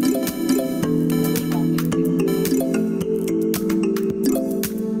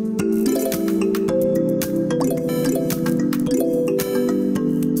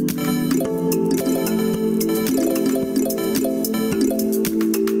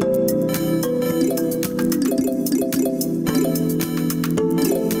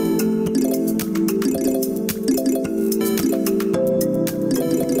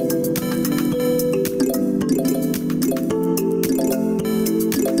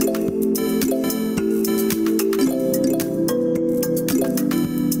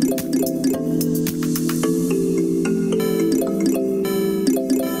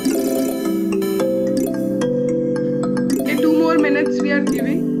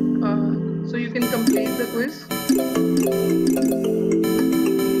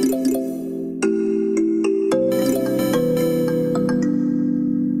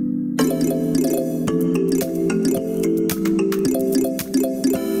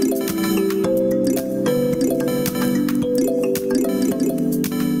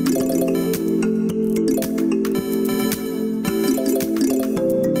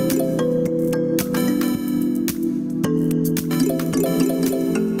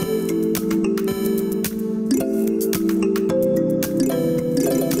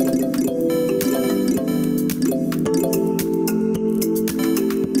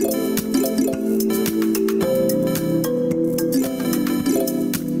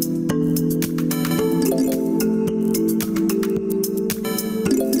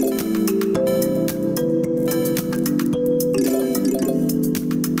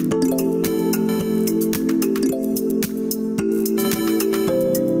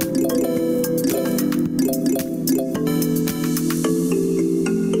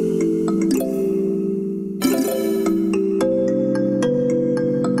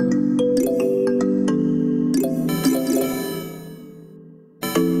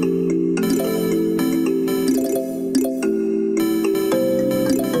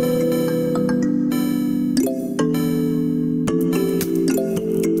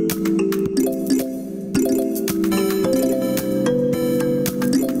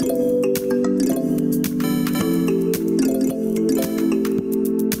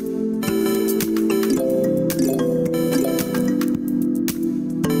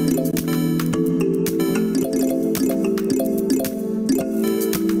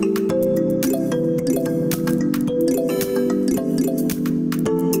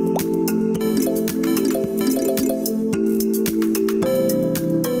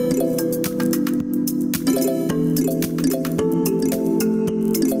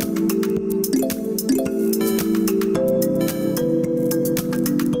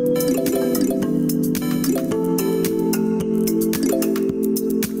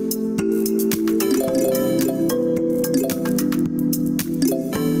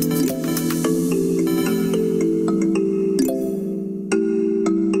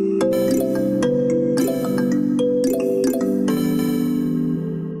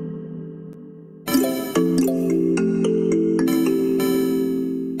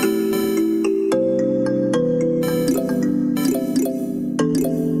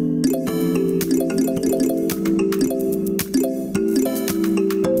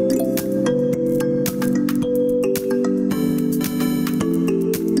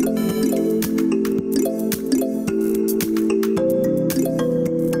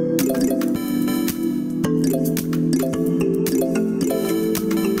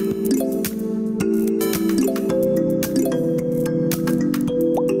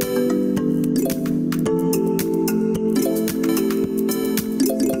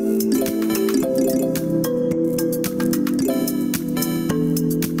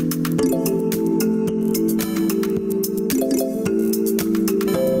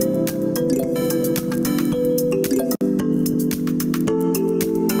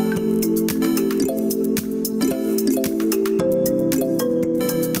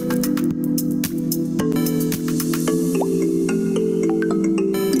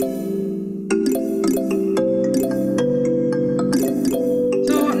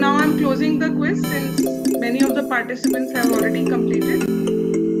closing the quiz since many of the participants have already completed.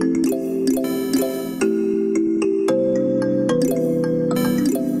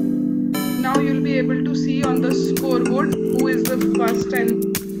 Now you'll be able to see on the scoreboard who is the first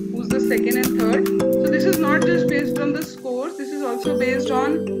and who's the second and third. So this is not just based on the scores, this is also based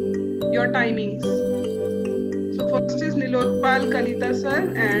on your timings. So first is Nilotpal Kalita sir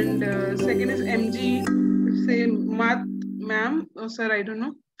and second is MG, say Mat ma'am, oh sir I don't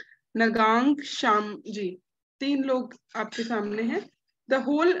know, Nagang Sham ji. तीन लोग आपके सामने हैं. The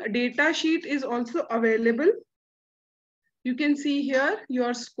whole data sheet is also available. You can see here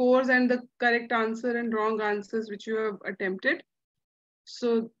your scores and the correct answer and wrong answers which you have attempted.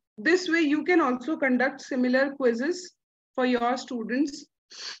 So this way you can also conduct similar quizzes for your students,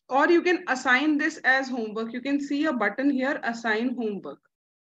 or you can assign this as homework. You can see a button here, assign homework.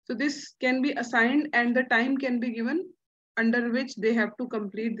 So this can be assigned and the time can be given under which they have to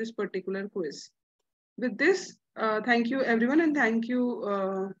complete this particular quiz. With this, thank you everyone, and thank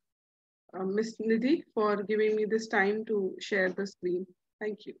you Ms. Nidhi for giving me this time to share the screen.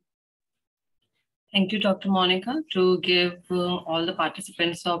 Thank you. Thank you, Dr. Monica, to give all the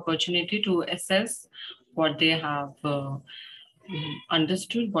participants the opportunity to assess what they have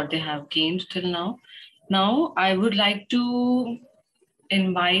understood, what they have gained till now. Now, I would like to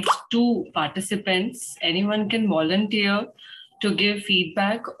invite two participants. Anyone can volunteer to give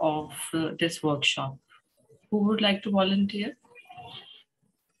feedback of this workshop. Who would like to volunteer?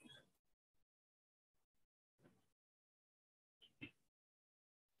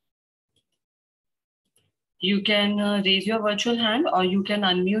 You can raise your virtual hand or you can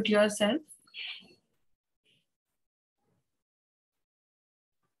unmute yourself.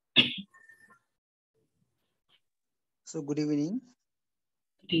 So good evening.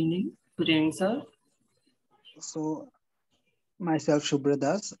 Good evening. Good evening, sir. So myself Shubhra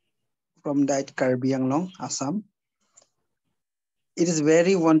Das from Diet Karbi Anglong, Assam. It is a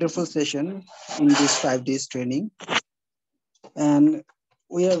very wonderful session in this 5 days training. And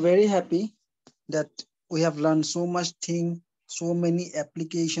we are very happy that we have learned so much thing, so many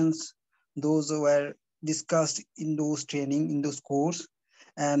applications, those were discussed in those training, in those course,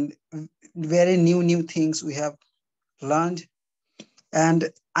 and very new things we have learned. And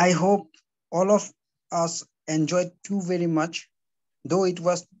I hope all of us enjoyed too very much, though it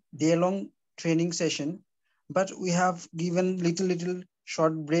was day-long training session, but we have given little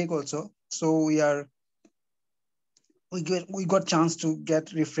short break also. So we got chance to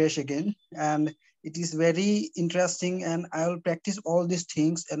get refresh again, and it is very interesting, and I will practice all these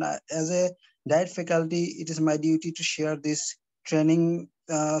things. And as a diet faculty, it is my duty to share this training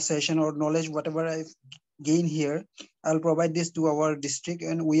session or knowledge, whatever I've gained here. I'll provide this to our district,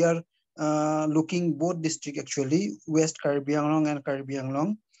 and we are looking both district actually, West Karbi Anglong and Karbi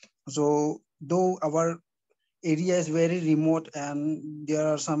Anglong. So though our area is very remote and there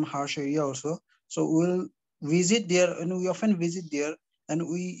are some harsh area also, so we'll visit there, and we often visit there, and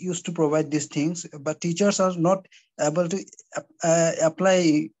we used to provide these things, but teachers are not able to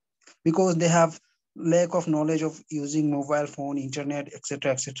apply because they have lack of knowledge of using mobile phone, internet,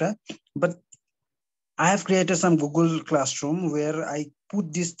 etc. But I have created some Google Classroom where I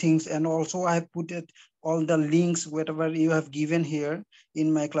put these things, and also I put it all the links, whatever you have given here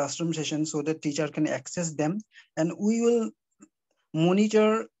in my classroom session, so that teacher can access them, and we will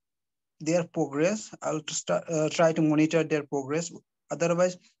monitor their progress. I'll try to monitor their progress.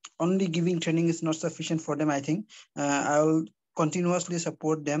 Otherwise, only giving training is not sufficient for them, I think. I'll continuously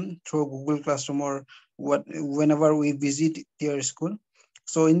support them through Google Classroom or whenever we visit their school.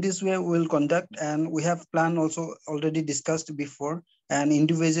 So in this way, we'll conduct, and we have plan also already discussed before, and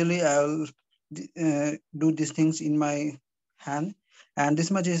individually I'll do these things in my hand. And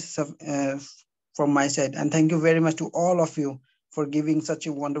this much is from my side. And thank you very much to all of you for giving such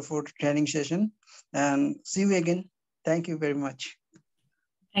a wonderful training session, and see you again. Thank you very much.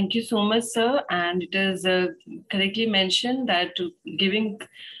 Thank you so much, sir. And it is correctly mentioned that giving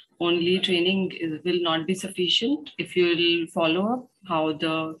only training will not be sufficient. If you will follow up how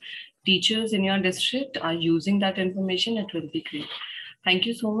the teachers in your district are using that information, it will be great. Thank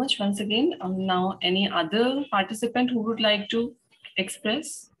you so much once again. Now, any other participant who would like to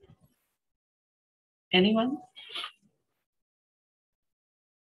express? Anyone?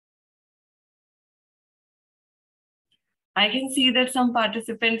 I can see that some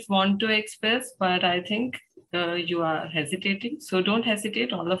participants want to express, but I think you are hesitating. So don't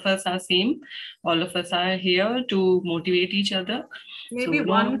hesitate. All of us are same. All of us are here to motivate each other. Maybe so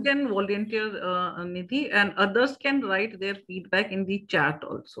one can volunteer, Nidhi, and others can write their feedback in the chat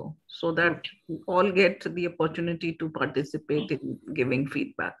also, so that all get the opportunity to participate in giving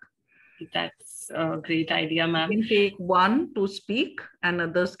feedback. That's a great idea, ma'am. You can take one to speak and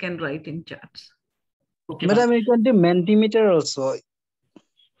others can write in chats. Okay, Madam, you can do Mentimeter also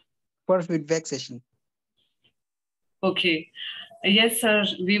for feedback session. Okay. Yes, sir.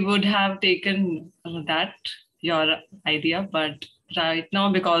 We would have taken that, your idea, but right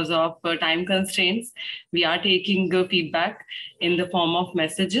now, because of time constraints, we are taking feedback in the form of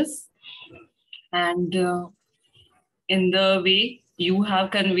messages. And in the way you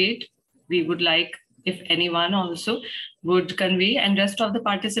have conveyed, we would like if anyone also would convey, and rest of the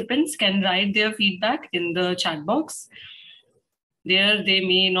participants can write their feedback in the chat box. There they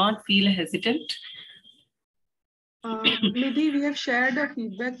may not feel hesitant. Nidhi, we have shared a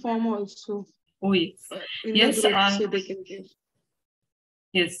feedback form also. Oh, yes. In Yes, the group, so they can give.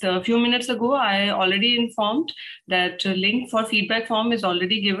 Yes, a few minutes ago, I already informed that link for feedback form is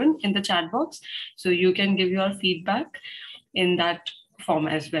already given in the chat box. So you can give your feedback in that form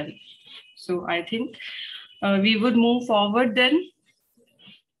as well. So I think we would move forward then.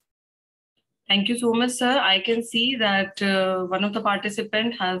 Thank you so much, sir. I can see that one of the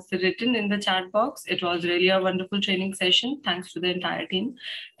participants has written in the chat box. It was really a wonderful training session. Thanks to the entire team.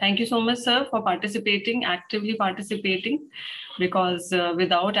 Thank you so much, sir, for participating, actively participating, because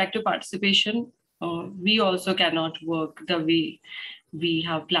without active participation, we also cannot work the way we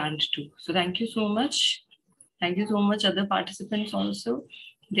have planned to. So thank you so much. Thank you so much, other participants also.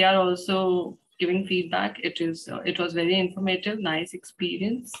 They are also giving feedback. It was very informative, nice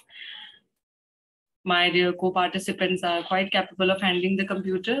experience. My dear co-participants are quite capable of handling the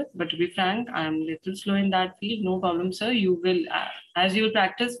computer, but to be frank, I'm a little slow in that field. No problem, sir. You will, as you will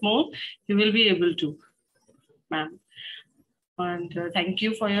practice more, you will be able to, ma'am. And thank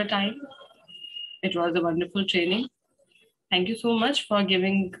you for your time. It was a wonderful training. Thank you so much for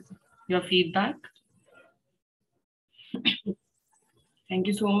giving your feedback. Thank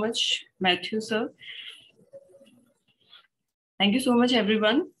you so much, Matthew, sir. Thank you so much,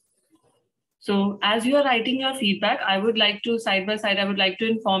 everyone. So as you are writing your feedback, I would like to, side by side, I would like to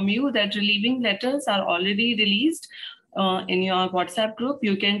inform you that relieving letters are already released in your WhatsApp group.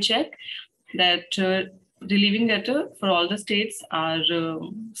 You can check that relieving letter for all the states are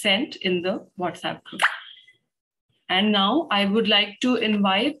sent in the WhatsApp group. And now I would like to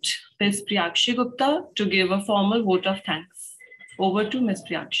invite Ms. Priyakshi Gupta to give a formal vote of thanks. Over to Ms.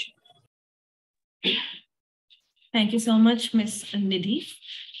 Priyakshi. Thank you so much, Ms. Nidhi.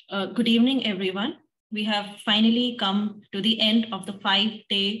 Good evening, everyone. We have finally come to the end of the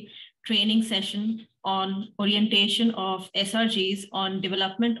 5-day training session on orientation of SRGs on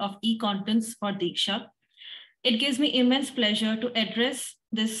development of e-contents for Diksha. It gives me immense pleasure to address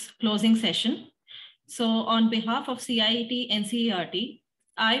this closing session. So on behalf of CIET NCERT,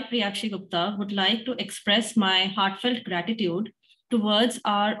 I, Priyakshi Gupta, would like to express my heartfelt gratitude towards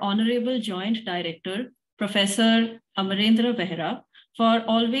our Honorable Joint Director, Professor Amarendra Behra, for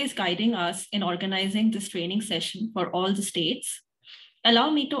always guiding us in organizing this training session for all the states.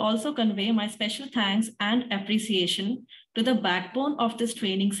 Allow me to also convey my special thanks and appreciation to the backbone of this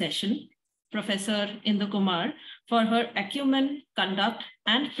training session, Professor Indu Kumar, for her acumen, conduct,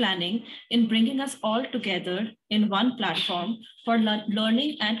 and planning in bringing us all together in one platform for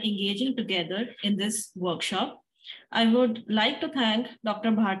learning and engaging together in this workshop. I would like to thank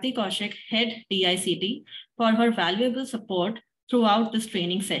Dr. Bharti Kaushik, Head DICT, for her valuable support throughout this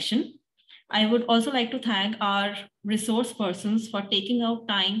training session. I would also like to thank our resource persons for taking out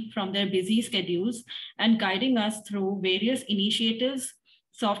time from their busy schedules and guiding us through various initiatives,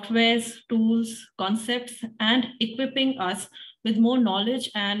 softwares, tools, concepts, and equipping us with more knowledge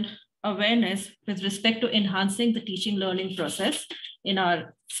and awareness with respect to enhancing the teaching learning process in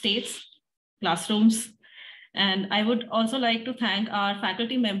our states, classrooms. And I would also like to thank our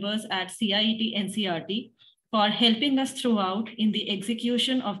faculty members at CIET NCERT for helping us throughout in the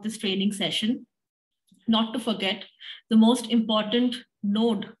execution of this training session. Not to forget the most important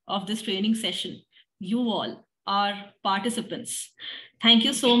node of this training session, you all, our participants. Thank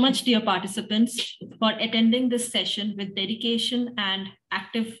you so much, dear participants, for attending this session with dedication and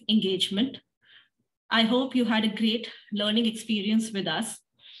active engagement. I hope you had a great learning experience with us.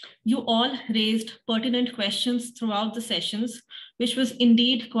 You all raised pertinent questions throughout the sessions, which was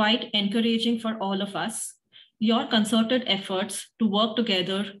indeed quite encouraging for all of us. Your concerted efforts to work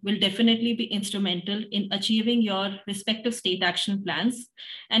together will definitely be instrumental in achieving your respective state action plans,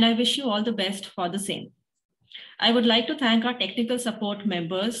 and I wish you all the best for the same. I would like to thank our technical support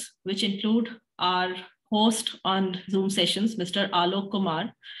members, which include our host on Zoom sessions, Mr. Alok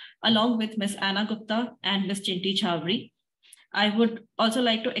Kumar, along with Ms. Anna Gupta and Ms. Chinti Chhavri. I would also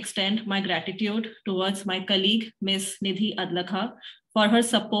like to extend my gratitude towards my colleague, Ms. Nidhi Adlakha, for her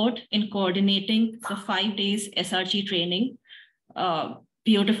support in coordinating the 5 days SRG training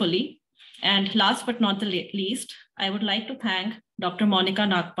beautifully. And last but not the least, I would like to thank Dr. Monica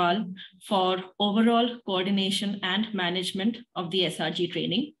Nagpal for overall coordination and management of the SRG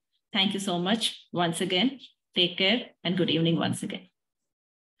training. Thank you so much once again. Take care and good evening once again.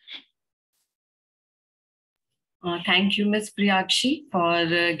 Thank you, Ms. Priyakshi, for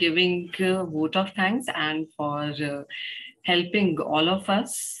giving a vote of thanks and for helping all of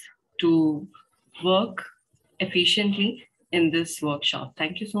us to work efficiently in this workshop.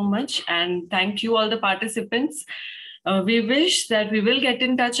 Thank you so much. And thank you all the participants. We wish that we will get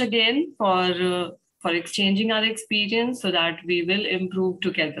in touch again for exchanging our experience so that we will improve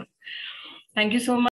together. Thank you so much.